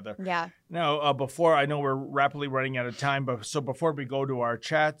that together. Yeah. Now, I know we're rapidly running out of time, but before we go to our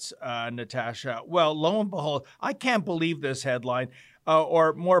chats, Natasha, well, lo and behold, I can't believe this headline,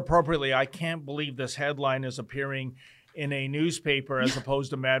 or more appropriately, I can't believe this headline is appearing in a newspaper as opposed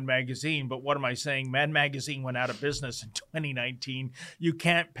to Mad Magazine. But what am I saying? Mad Magazine went out of business in 2019. You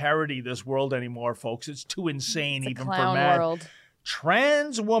can't parody this world anymore, folks. It's too insane, even for Mad. World.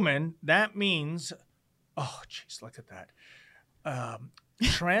 Trans woman, that means, oh, jeez, look at that.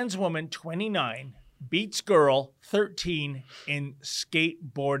 Trans woman, 29, beats girl, 13, in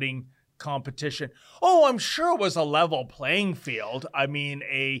skateboarding competition. Oh, I'm sure it was a level playing field. I mean,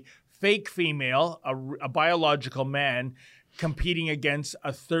 a fake female, a biological man, competing against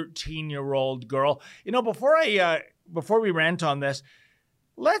a 13-year-old girl. Before we rant on this,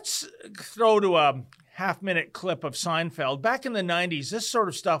 let's throw to half-minute clip of Seinfeld. Back in the 90s, this sort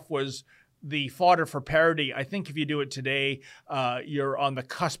of stuff was the fodder for parody. I think if you do it today, you're on the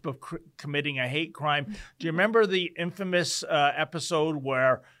cusp of committing a hate crime. Do you remember the infamous episode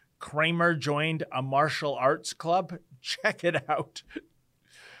where Kramer joined a martial arts club? Check it out.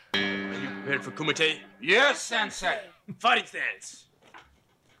 Are you prepared for kumite? Yes, sensei. Fighting stance.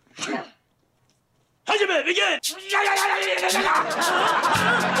 Hajime, begin!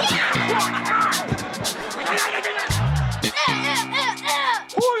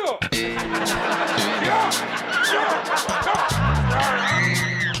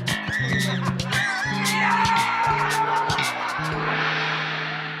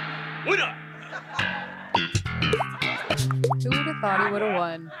 Winner! Who would have thought he would have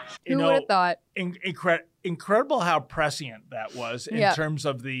won? You Who know, would have thought? Incredible how prescient that was in Yeah. terms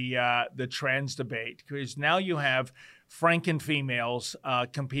of the trans debate, because now you have Franken females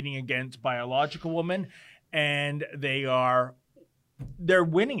competing against biological women, and they're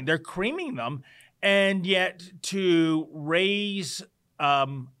winning, they're creaming them, and yet to raise a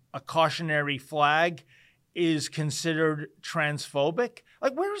cautionary flag is considered transphobic.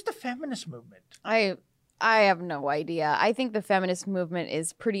 Like, where is the feminist movement? I have no idea. I think the feminist movement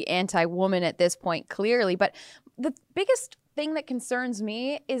is pretty anti-woman at this point, clearly. But the biggest thing that concerns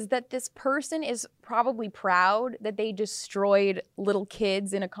me is that this person is probably proud that they destroyed little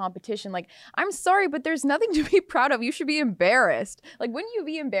kids in a competition. Like, I'm sorry, but there's nothing to be proud of. You should be embarrassed. Like, wouldn't you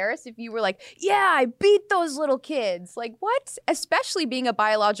be embarrassed if you were like, yeah, I beat those little kids? Like, what? Especially being a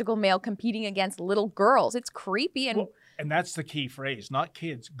biological male competing against little girls. It's creepy and... And that's the key phrase, not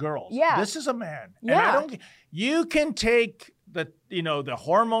kids, girls. Yeah. This is a man. Yeah. And you can take the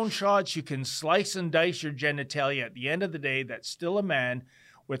hormone shots, you can slice and dice your genitalia. At the end of the day, that's still a man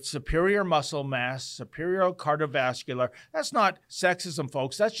with superior muscle mass, superior cardiovascular. That's not sexism,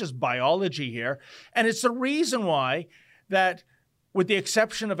 folks. That's just biology here. And it's the reason why that, with the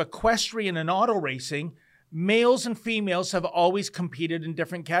exception of equestrian and auto racing, males and females have always competed in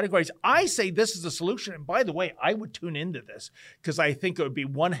different categories. I say this is the solution. And by the way, I would tune into this because I think it would be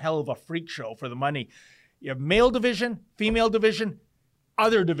one hell of a freak show for the money. You have male division, female division,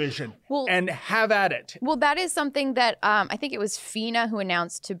 other division, and have at it. Well, that is something that I think it was FINA who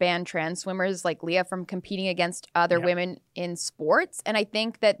announced to ban trans swimmers like Leah from competing against other women in sports. And I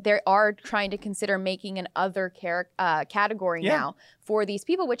think that they are trying to consider making an other category now for these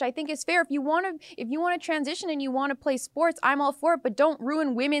people, which I think is fair. If you want to transition and you want to play sports, I'm all for it, but don't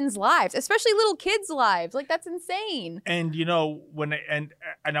ruin women's lives, especially little kids' lives. Like, that's insane. And you know, and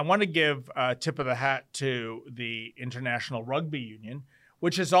I want to give a tip of the hat to the International Rugby Union,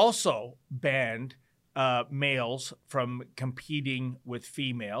 which has also banned males from competing with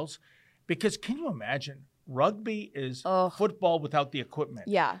females. Because can you imagine? Rugby is football without the equipment.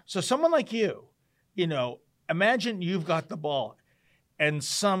 Yeah. So someone like you know, imagine you've got the ball and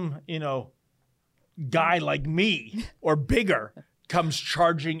some, guy like me or bigger comes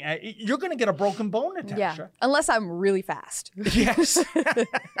charging at you're going to get a broken bone, Natasha. Yeah, unless I'm really fast. Yes.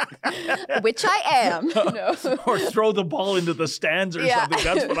 Which I am. No. Or throw the ball into the stands or something.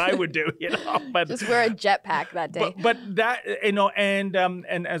 That's what I would do, But just wear a jetpack that day. But that,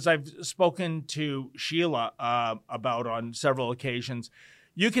 and as I've spoken to Sheila about on several occasions,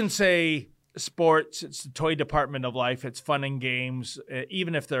 you can say sports, it's the toy department of life, it's fun and games,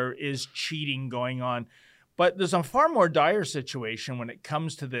 even if there is cheating going on. But there's a far more dire situation when it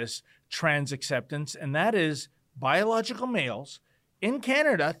comes to this trans acceptance, and that is biological males in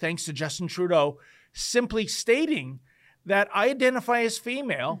Canada, thanks to Justin Trudeau, simply stating that I identify as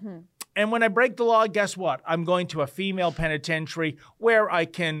female. Mm-hmm. And when I break the law, guess what? I'm going to a female penitentiary where I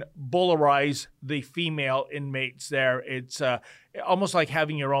can bullerize the female inmates there. It's almost like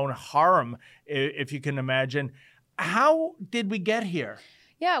having your own harem, if you can imagine. How did we get here?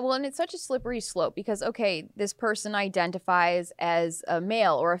 Yeah, well, and it's such a slippery slope because, okay, this person identifies as a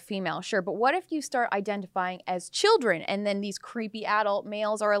male or a female, sure, but what if you start identifying as children and then these creepy adult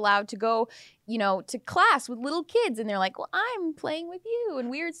males are allowed to go, to class with little kids and they're like, well, I'm playing with you and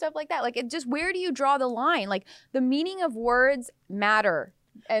weird stuff like that. Like, where do you draw the line? Like, the meaning of words matter.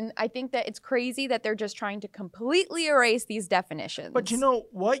 And I think that it's crazy that they're just trying to completely erase these definitions. But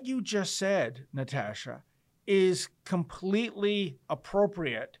what you just said, Natasha, is completely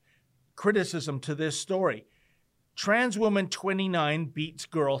appropriate criticism to this story. Trans woman 29 beats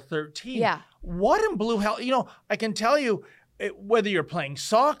girl 13. Yeah. What in blue hell? I can tell you, whether you're playing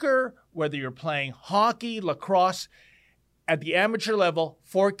soccer, whether you're playing hockey, lacrosse, at the amateur level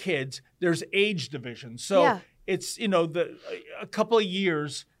for kids, there's age divisions. So it's, a couple of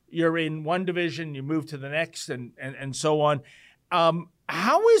years, you're in one division, you move to the next and so on.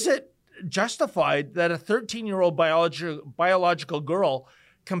 How is it justified that a 13-year-old biological girl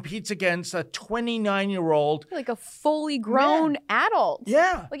competes against a 29-year-old. Like a fully grown adult.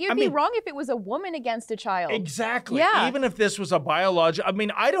 Yeah. Like, it would be wrong if it was a woman against a child. Exactly. Yeah. Even if this was a biological. I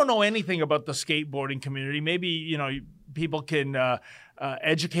mean, I don't know anything about the skateboarding community. Maybe, people can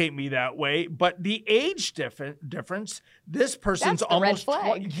educate me that way. But the age difference, this person's That's the almost red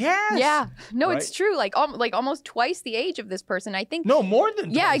flag. yes. Yeah. No, Right? it's true. Like almost twice the age of this person. I think. No, more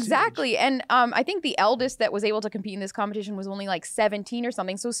than Yeah, twice the exactly. And I think the eldest that was able to compete in this competition was only like 17 or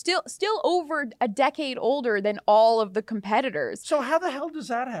something. So still over a decade older than all of the competitors. So how the hell does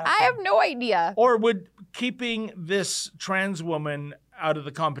that happen? I have no idea. Or would keeping this trans woman out of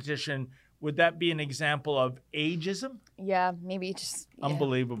the competition, would that be an example of ageism? Yeah, maybe just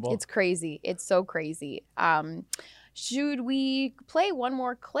Unbelievable. It's crazy. It's so crazy. Should we play one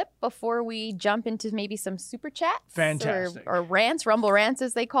more clip before we jump into maybe some super chats? Fantastic. Or rants, Rumble rants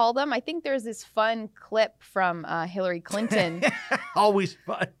as they call them. I think there's this fun clip from Hillary Clinton. Always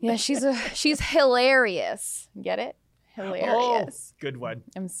fun. Yeah, she's hilarious. Get it? Hilarious. Oh, good one.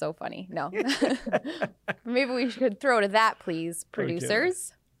 I'm so funny. No. Maybe we should throw to that, please,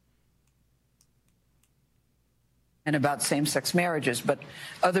 producers. And about same-sex marriages, but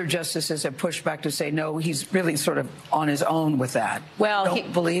other justices have pushed back to say, no, he's really sort of on his own with that. Well,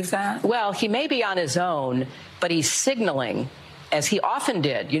 Don't believe that? Well, he may be on his own, but he's signaling, as he often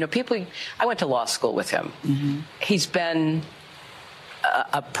did. I went to law school with him. Mm-hmm. He's been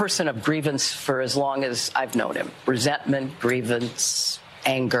a person of grievance for as long as I've known him. Resentment, grievance,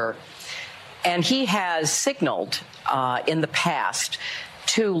 anger. And he has signaled in the past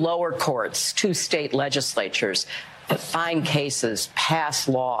to lower courts, to state legislatures, find cases, pass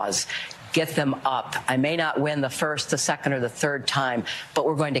laws, get them up. I may not win the first, the second, or the third time, but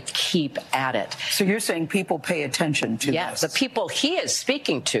we're going to keep at it. So you're saying people pay attention to yes, this? The people he is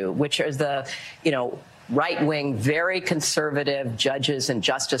speaking to, which are the, right-wing, very conservative judges and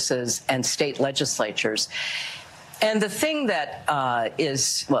justices and state legislatures. And the thing that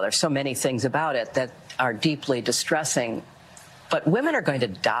there's so many things about it that are deeply distressing, but women are going to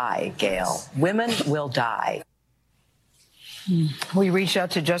die, Gail. Women will die. We reached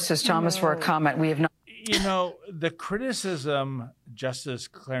out to Justice Thomas for a comment. We have not. The criticism Justice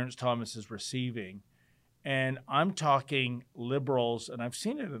Clarence Thomas is receiving, and I'm talking liberals, and I've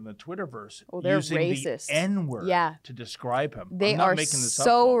seen it in the Twitterverse, they're using racist. the N-word to describe him. They I'm not are making this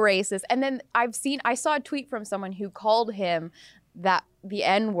so up, racist. And then I saw a tweet from someone who called him the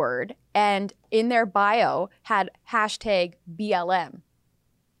N-word, and in their bio had hashtag BLM.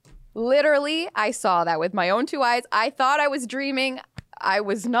 Literally, I saw that with my own two eyes. I thought I was dreaming. I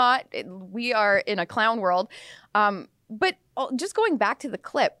was not. We are in a clown world. But just going back to the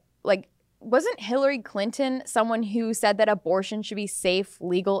clip, wasn't Hillary Clinton someone who said that abortion should be safe,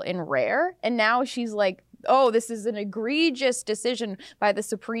 legal, and rare? And now she's like, oh, this is an egregious decision by the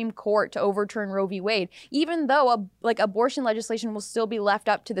Supreme Court to overturn Roe v. Wade, even though abortion legislation will still be left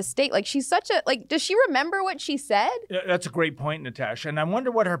up to the state. She's such a, does she remember what she said? That's a great point, Natasha. And I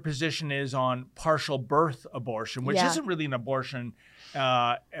wonder what her position is on partial birth abortion, which isn't really an abortion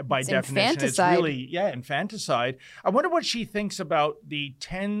by definition. Infanticide. It's really, infanticide. I wonder what she thinks about the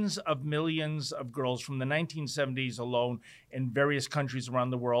tens of millions of girls from the 1970s alone in various countries around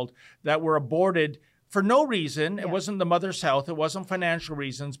the world that were aborted for no reason. It wasn't the mother's health. It wasn't financial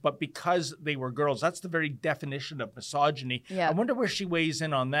reasons, but because they were girls. That's the very definition of misogyny. Yeah. I wonder where she weighs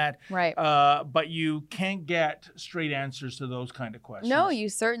in on that. Right. But you can't get straight answers to those kind of questions. No, you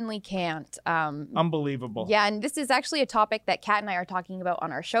certainly can't. Unbelievable. Yeah, and this is actually a topic that Kat and I are talking about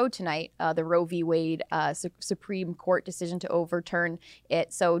on our show tonight, the Roe v. Wade Supreme Court decision to overturn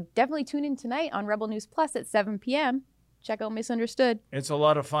it. So definitely tune in tonight on Rebel News Plus at 7 p.m. Check out Misunderstood. It's a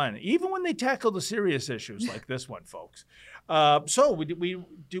lot of fun, even when they tackle the serious issues like this one, folks. So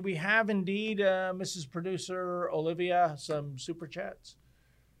do we have indeed, Mrs. Producer Olivia, some super chats?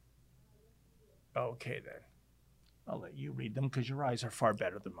 Okay, then. I'll let you read them because your eyes are far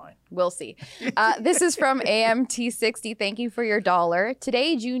better than mine. We'll see. This is from AMT60. Thank you for your dollar.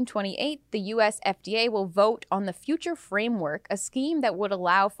 Today, June 28th, the U.S. FDA will vote on the Future Framework, a scheme that would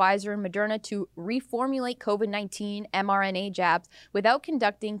allow Pfizer and Moderna to reformulate COVID-19 mRNA jabs without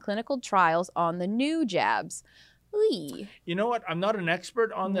conducting clinical trials on the new jabs. Oy. You know what? I'm not an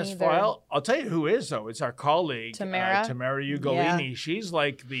expert on this Neither. file. I'll tell you who is, though. It's our colleague, Tamara. Tamara Ugolini. Yeah. She's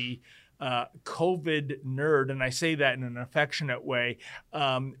like the COVID nerd, and I say that in an affectionate way.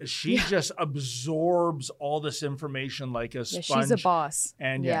 She just absorbs all this information like a sponge. She's a boss.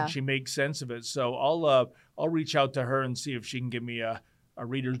 And she makes sense of it. So I'll reach out to her and see if she can give me a a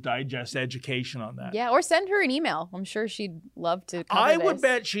Reader's Digest education on that. Yeah, or send her an email. I'm sure she'd love to cover I would this.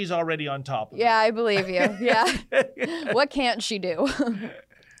 bet she's already on top of it. Yeah, I believe you. Yeah. What can't she do?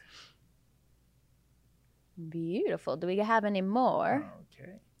 Beautiful. Do we have any more?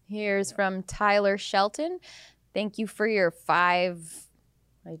 Okay. Here's from Tyler Shelton. Thank you for your 5.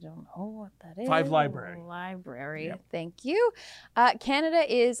 I don't know what that is. 5 library. Library. Yep. Thank you. Canada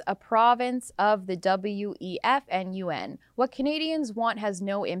is a province of the WEF and UN. What Canadians want has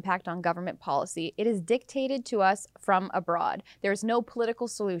no impact on government policy. It is dictated to us from abroad. There is no political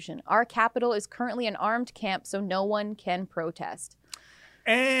solution. Our capital is currently an armed camp, so no one can protest.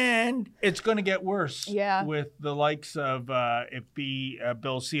 And it's going to get worse Yeah. with the likes of if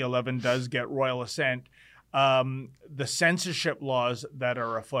Bill C-11 does get royal assent, the censorship laws that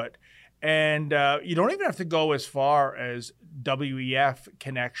are afoot. And you don't even have to go as far as WEF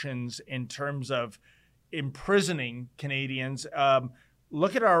connections in terms of imprisoning Canadians.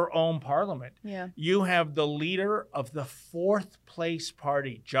 Look at our own parliament. Yeah. You have the leader of the 4th place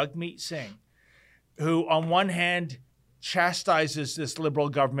party, Jagmeet Singh, who on one hand chastises this Liberal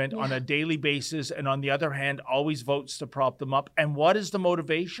government on a daily basis, and on the other hand always votes to prop them up. And what is the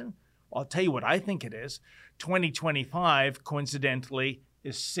motivation? Well, I'll tell you what I think it is. 2025, coincidentally,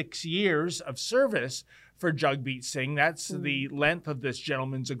 is 6 years of service for Jagmeet Singh. That's the length of this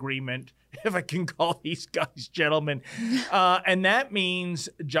gentleman's agreement, if I can call these guys gentlemen. And that means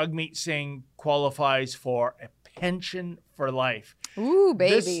Jagmeet Singh qualifies for a pension for life. Ooh,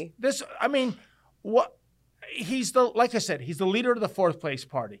 baby. I mean, what? Like I said, he's the leader of the 4th place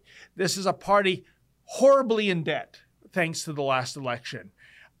party. This is a party horribly in debt, thanks to the last election.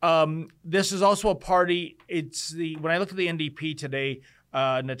 This is also a party, when I look at the NDP today,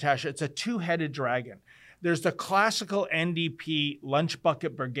 Natasha, it's a 2-headed dragon. There's the classical NDP lunch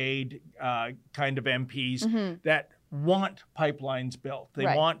bucket brigade kind of MPs that want pipelines built. They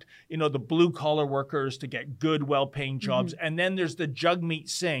want, the blue collar workers to get good, well-paying jobs. And then there's the Jagmeet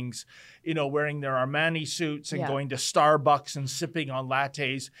Singhs, wearing their Armani suits and going to Starbucks and sipping on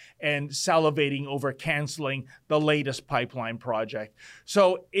lattes and salivating over canceling the latest pipeline project.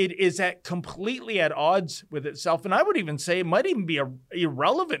 So it is completely at odds with itself. And I would even say it might even be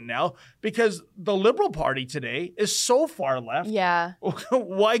irrelevant now because the Liberal Party today is so far left. Yeah.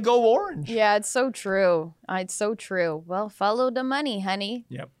 Why go orange? Yeah, it's so true. It's so true. Well, follow the money, honey.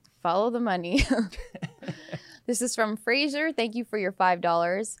 Yep. Follow the money. This is from Fraser. Thank you for your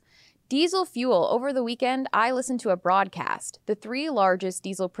 $5. Diesel fuel. Over the weekend, I listened to a broadcast. The 3 largest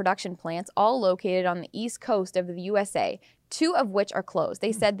diesel production plants, all located on the east coast of the USA, 2 of which are closed.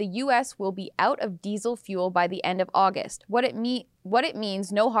 They said the U.S. will be out of diesel fuel by the end of August. What it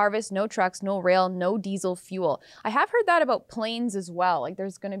means, no harvest, no trucks, no rail, no diesel fuel. I have heard that about planes as well. Like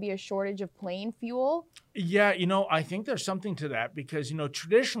there's going to be a shortage of plane fuel. Yeah, I think there's something to that because,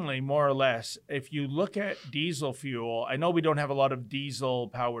 traditionally, more or less, if you look at diesel fuel, I know we don't have a lot of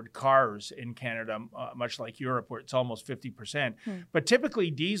diesel-powered cars in Canada, much like Europe, where it's almost 50%. But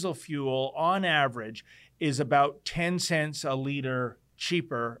typically, diesel fuel, on average, is about 10 cents a liter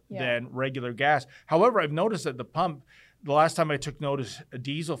cheaper than regular gas. However, I've noticed at the pump, the last time I took notice,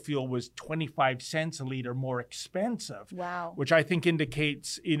 diesel fuel was 25 cents a liter more expensive. Wow. Which I think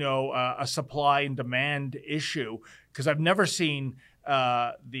indicates, a supply and demand issue because I've never seen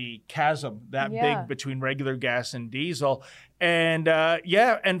the chasm that big between regular gas and diesel. And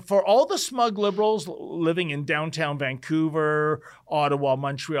and for all the smug Liberals living in downtown Vancouver, Ottawa,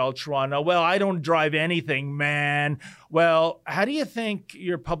 Montreal, Toronto, well, I don't drive anything, man. Well, how do you think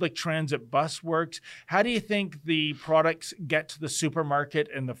your public transit bus works? How do you think the products get to the supermarket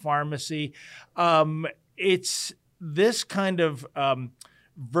and the pharmacy? It's this kind of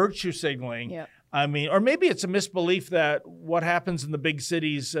virtue signaling. Yep. I mean, or maybe it's a misbelief that what happens in the big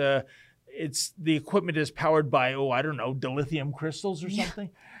cities, it's the equipment is powered by, I don't know, dilithium crystals or something.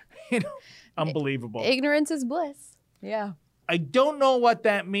 Unbelievable. Ignorance is bliss. Yeah. I don't know what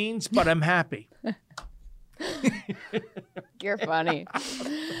that means, but I'm happy. You're funny.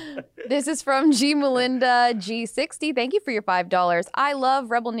 This is from G. Melinda G60. Thank you for your $5. I love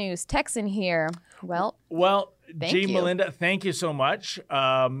Rebel News. Texan here. Well, G. Melinda, thank you so much.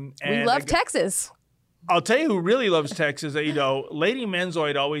 We love Texas. I'll tell you who really loves Texas. Lady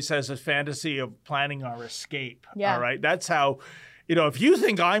Menzoid always has a fantasy of planning our escape. Yeah. All right. That's how, if you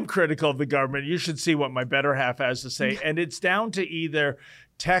think I'm critical of the government, you should see what my better half has to say. And it's down to either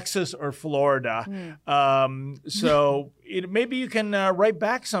Texas or Florida. So maybe you can write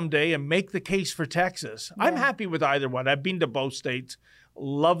back someday and make the case for Texas. Yeah. I'm happy with either one. I've been to both states,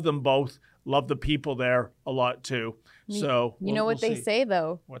 love them both. love the people there a lot too. So you know what they say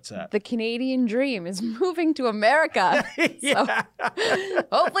though? What's that? The Canadian dream is moving to America. So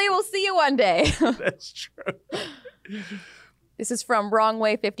hopefully we'll see you one day. That's true. This is from Wrong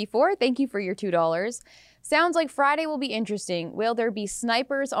Way 54. Thank you for your $2. Sounds like Friday will be interesting. Will there be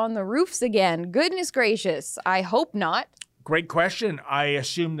snipers on the roofs again? Goodness gracious. I hope not. Great question. I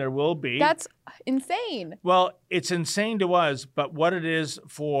assume there will be. That's insane. Well, it's insane to us, but what it is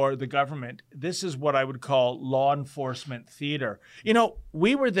for the government, this is what I would call law enforcement theater. You know,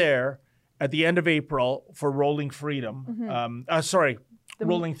 we were there at the end of April for Rolling Freedom.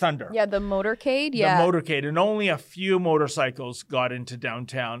 Rolling Thunder. Yeah, the motorcade. Yeah. The motorcade. And only a few motorcycles got into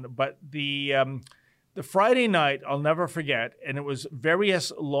downtown. But the Friday night, I'll never forget, and it was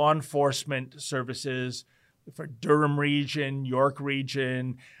various law enforcement services for Durham Region, York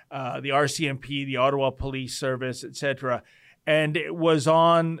Region, the RCMP, the Ottawa Police Service, etc. And it was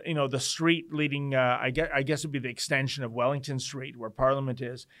on, the street leading, I guess it'd be the extension of Wellington Street where Parliament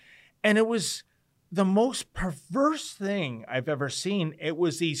is. And it was the most perverse thing I've ever seen. It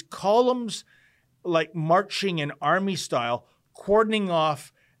was these columns like marching in army style, cordoning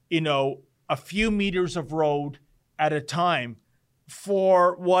off, a few meters of road at a time.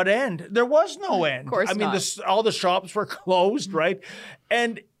 For what end? There was no end. Of course not. All the shops were closed, right?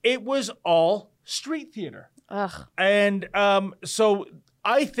 And it was all street theater. Ugh. And so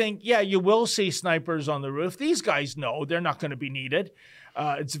I think, you will see snipers on the roof. These guys know they're not going to be needed.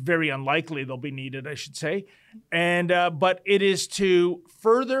 It's very unlikely they'll be needed, I should say. And but it is to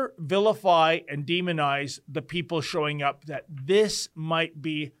further vilify and demonize the people showing up that this might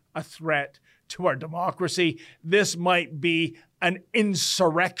be a threat to our democracy. This might be an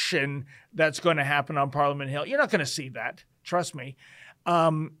insurrection that's going to happen on Parliament Hill. You're not going to see that. Trust me.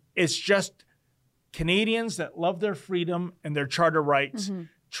 It's just Canadians that love their freedom and their charter rights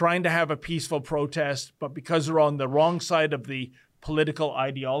trying to have a peaceful protest, but because they're on the wrong side of the political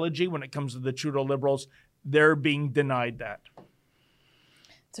ideology when it comes to the Trudeau Liberals, they're being denied that.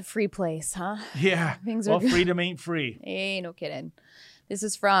 It's a free place, huh? Yeah. Freedom ain't free. Hey, no kidding. This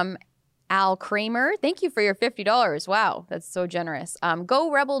is from Al Kramer. Thank you for your $50. Wow, that's so generous.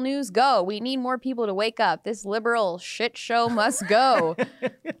 Go Rebel News, go. We need more people to wake up. This liberal shit show must go.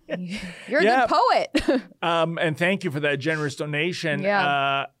 You're a good poet. And thank you for that generous donation.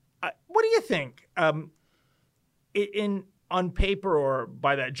 Yeah. What do you think? On paper or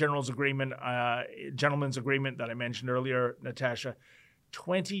by that gentleman's agreement that I mentioned earlier, Natasha,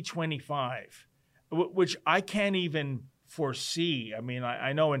 2025, which I can't even foresee. I mean,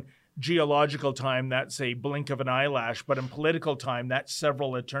 I know in geological time, that's a blink of an eyelash, but in political time, that's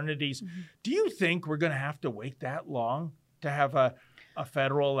several eternities. Mm-hmm. Do you think we're going to have to wait that long to have a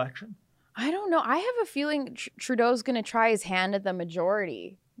federal election? I don't know. I have a feeling Trudeau's going to try his hand at the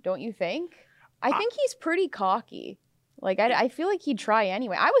majority. Don't you think? I think he's pretty cocky. Like, I feel like he'd try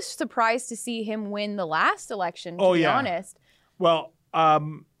anyway. I was surprised to see him win the last election, to be honest. Well,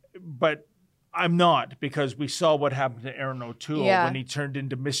 but I'm not, because we saw what happened to Aaron O'Toole when he turned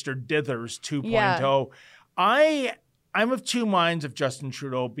into Mr. Dithers 2.0. Yeah. I'm of two minds of Justin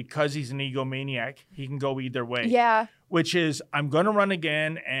Trudeau because he's an egomaniac. He can go either way. Yeah. Which is, I'm going to run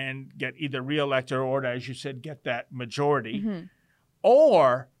again and get either reelected or, as you said, get that majority. Mm-hmm.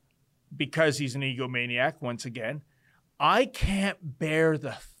 Or, because he's an egomaniac, once again, I can't bear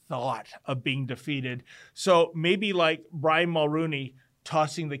the thought of being defeated. So maybe like Brian Mulroney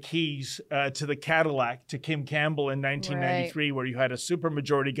tossing the keys to the Cadillac to Kim Campbell in 1993, where you had a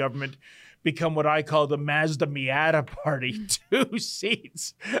supermajority government become what I call the Mazda Miata party, 2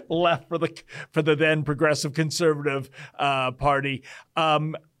 seats left for the then Progressive Conservative party.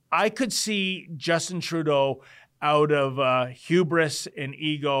 I could see Justin Trudeau out of hubris and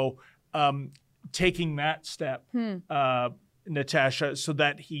ego taking that step, Natasha, so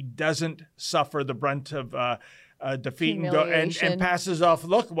that he doesn't suffer the brunt of defeat and passes off.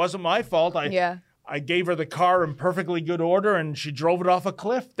 Look, it wasn't my fault. I gave her the car in perfectly good order and she drove it off a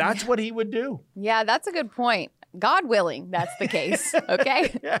cliff. That's what he would do. Yeah, that's a good point. God willing, that's the case.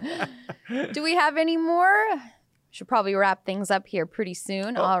 Okay. Do we have any more? Should probably wrap things up here pretty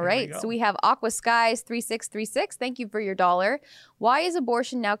soon. All right. So we have Aqua Skies 3636. Thank you for your $1. Why is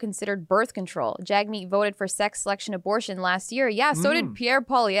abortion now considered birth control? Jagmeet voted for sex selection abortion last year. Yeah, so did Pierre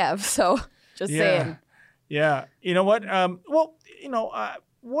Poilievre. So just saying. Yeah. You know what?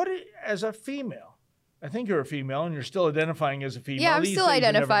 What as a female, I think you're a female, and you're still identifying as a female. Yeah, I'm These still days you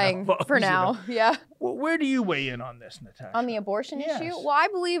never identifying know. for now. Yeah. Well, where do you weigh in on this, Natasha? On the abortion Yes. issue? Well, I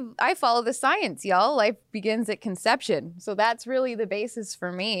believe I follow the science, y'all. Life begins at conception. So that's really the basis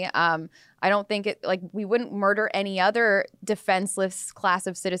for me. I don't think we wouldn't murder any other defenseless class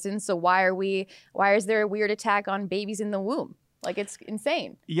of citizens. So why is there a weird attack on babies in the womb? Like, it's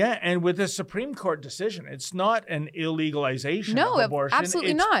insane. Yeah, and with the Supreme Court decision, it's not an illegalization of abortion.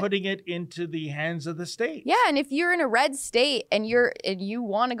 Absolutely it's not. putting it into the hands of the state. Yeah, and if you're in a red state and you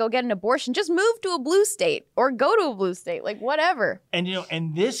want to go get an abortion, just move to a blue state or go to a blue state, like whatever. And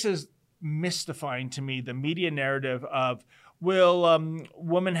and this is mystifying to me, the media narrative of, will American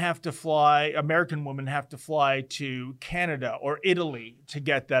women have to fly to Canada or Italy to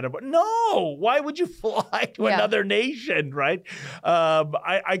get that abortion? No! Why would you fly to another nation, right?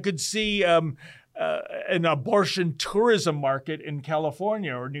 I could see an abortion tourism market in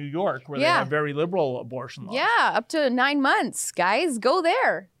California or New York where they have very liberal abortion laws. Yeah, up to 9 months, guys. Go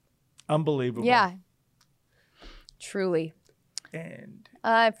there. Unbelievable. Yeah. Truly. And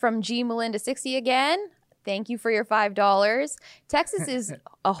from G. Melinda 60 again. Thank you for your $5. Texas is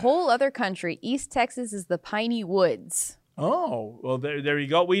a whole other country. East Texas is the piney woods. Oh, well, there you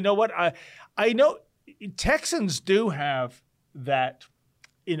go. We know what I know. Texans do have that,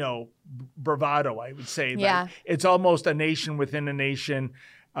 bravado. I would say. Yeah. Like, it's almost a nation within a nation.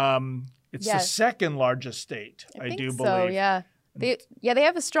 It's the second largest state. I do believe. So yeah. They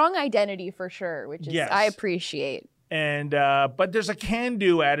have a strong identity for sure, which is I appreciate. And but there's a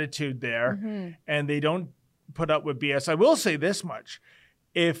can-do attitude there, and they don't put up with BS. I will say this much: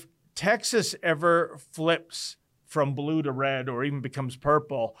 if Texas ever flips from blue to red, or even becomes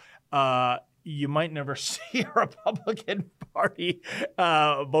purple, you might never see a Republican Party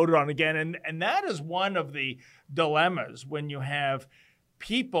voted on again. And that is one of the dilemmas when you have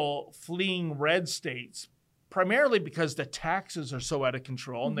people fleeing red states, primarily because the taxes are so out of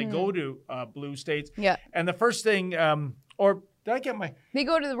control, and they go to blue states. Yeah. And the first thing, or did I get my... They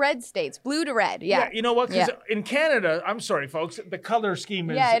go to the red states, blue to red. Yeah. You know what? Because in Canada, I'm sorry, folks, the color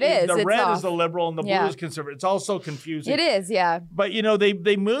scheme is... Yeah, it is. The It's red off. is the liberal and the blue is conservative. It's all so confusing. It is, yeah. But,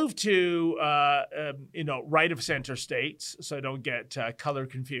 they moved to, right of center states, so don't get color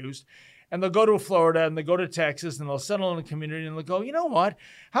confused. And they'll go to Florida and they'll go to Texas and they'll settle in a community and they'll go, you know what?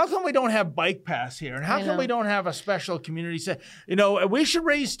 How come we don't have bike pass here? And how come we don't have a special community? We should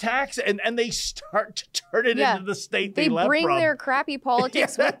raise tax. And they start to turn it into the state they left bring from. their crappy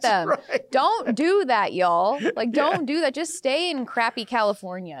politics with them. Right. Don't do that, y'all. Don't do that. Just stay in crappy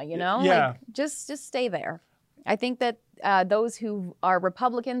California, Yeah. Just stay there. I think that those who are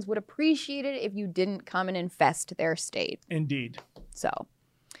Republicans would appreciate it if you didn't come and infest their state. Indeed. So...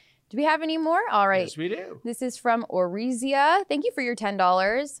 do we have any more? All right. Yes, we do. This is from Orizia. Thank you for your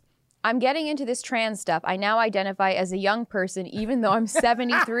 $10. I'm getting into this trans stuff. I now identify as a young person, even though I'm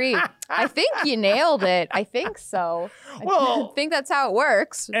 73. I think you nailed it. I think so. I think that's how it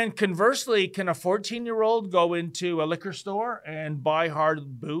works. And conversely, can a 14-year-old go into a liquor store and buy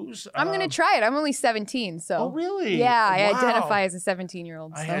hard booze? I'm going to try it. I'm only 17, so. Oh, really? Yeah, I Wow. identify as a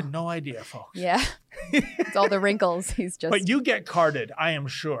 17-year-old. I had no idea, folks. Yeah. It's all the wrinkles. He's just. But you get carded, I am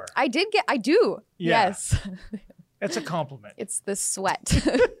sure. I do. Yeah. Yes. That's a compliment. It's the sweat.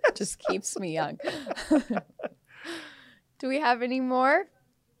 Just keeps me young. Do we have any more?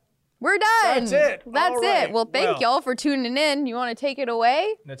 We're done. That's it. That's All it. right. Well, thank y'all for tuning in. You want to take it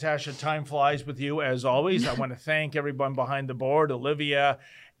away? Natasha, time flies with you as always. I want to thank everyone behind the board, Olivia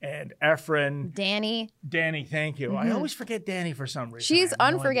and Efren. Danny, thank you. I always forget Danny for some reason. she's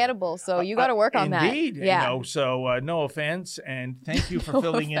unforgettable, so you got to work on that. Indeed. Yeah. So no offense. And thank you for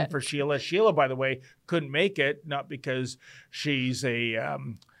filling in for Sheila. Sheila, by the way, couldn't make it, not because she's a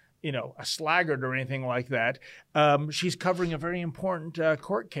sluggard or anything like that. She's covering a very important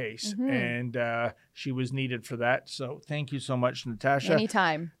court case, and she was needed for that. So thank you so much, Natasha.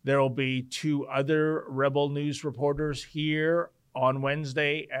 Anytime. There will be 2 other Rebel News reporters here on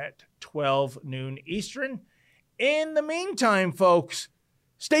Wednesday at 12 noon Eastern. In the meantime, folks,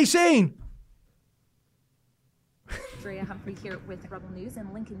 stay sane. Drea Humphrey here with Rebel News,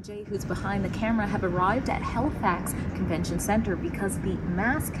 and Lincoln Jay, who's behind the camera, have arrived at Halifax Convention Center because the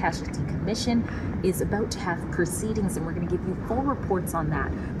Mass Casualty Commission is about to have proceedings, and we're going to give you full reports on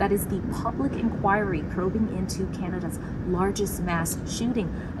that. That is the public inquiry probing into Canada's largest mass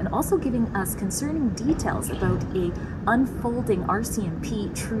shooting, and also giving us concerning details about a unfolding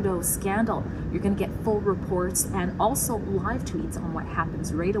RCMP Trudeau scandal. You're going to get full reports and also live tweets on what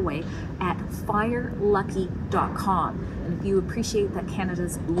happens right away at firelucky.com. firelucky.com. And if you appreciate that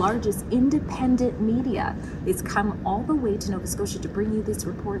Canada's largest independent media is come all the way to Nova Scotia to bring you these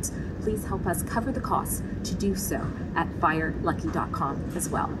reports, please help us cover the costs to do so at firelucky.com as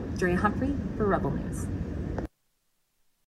well. Drea Humphrey for Rebel News.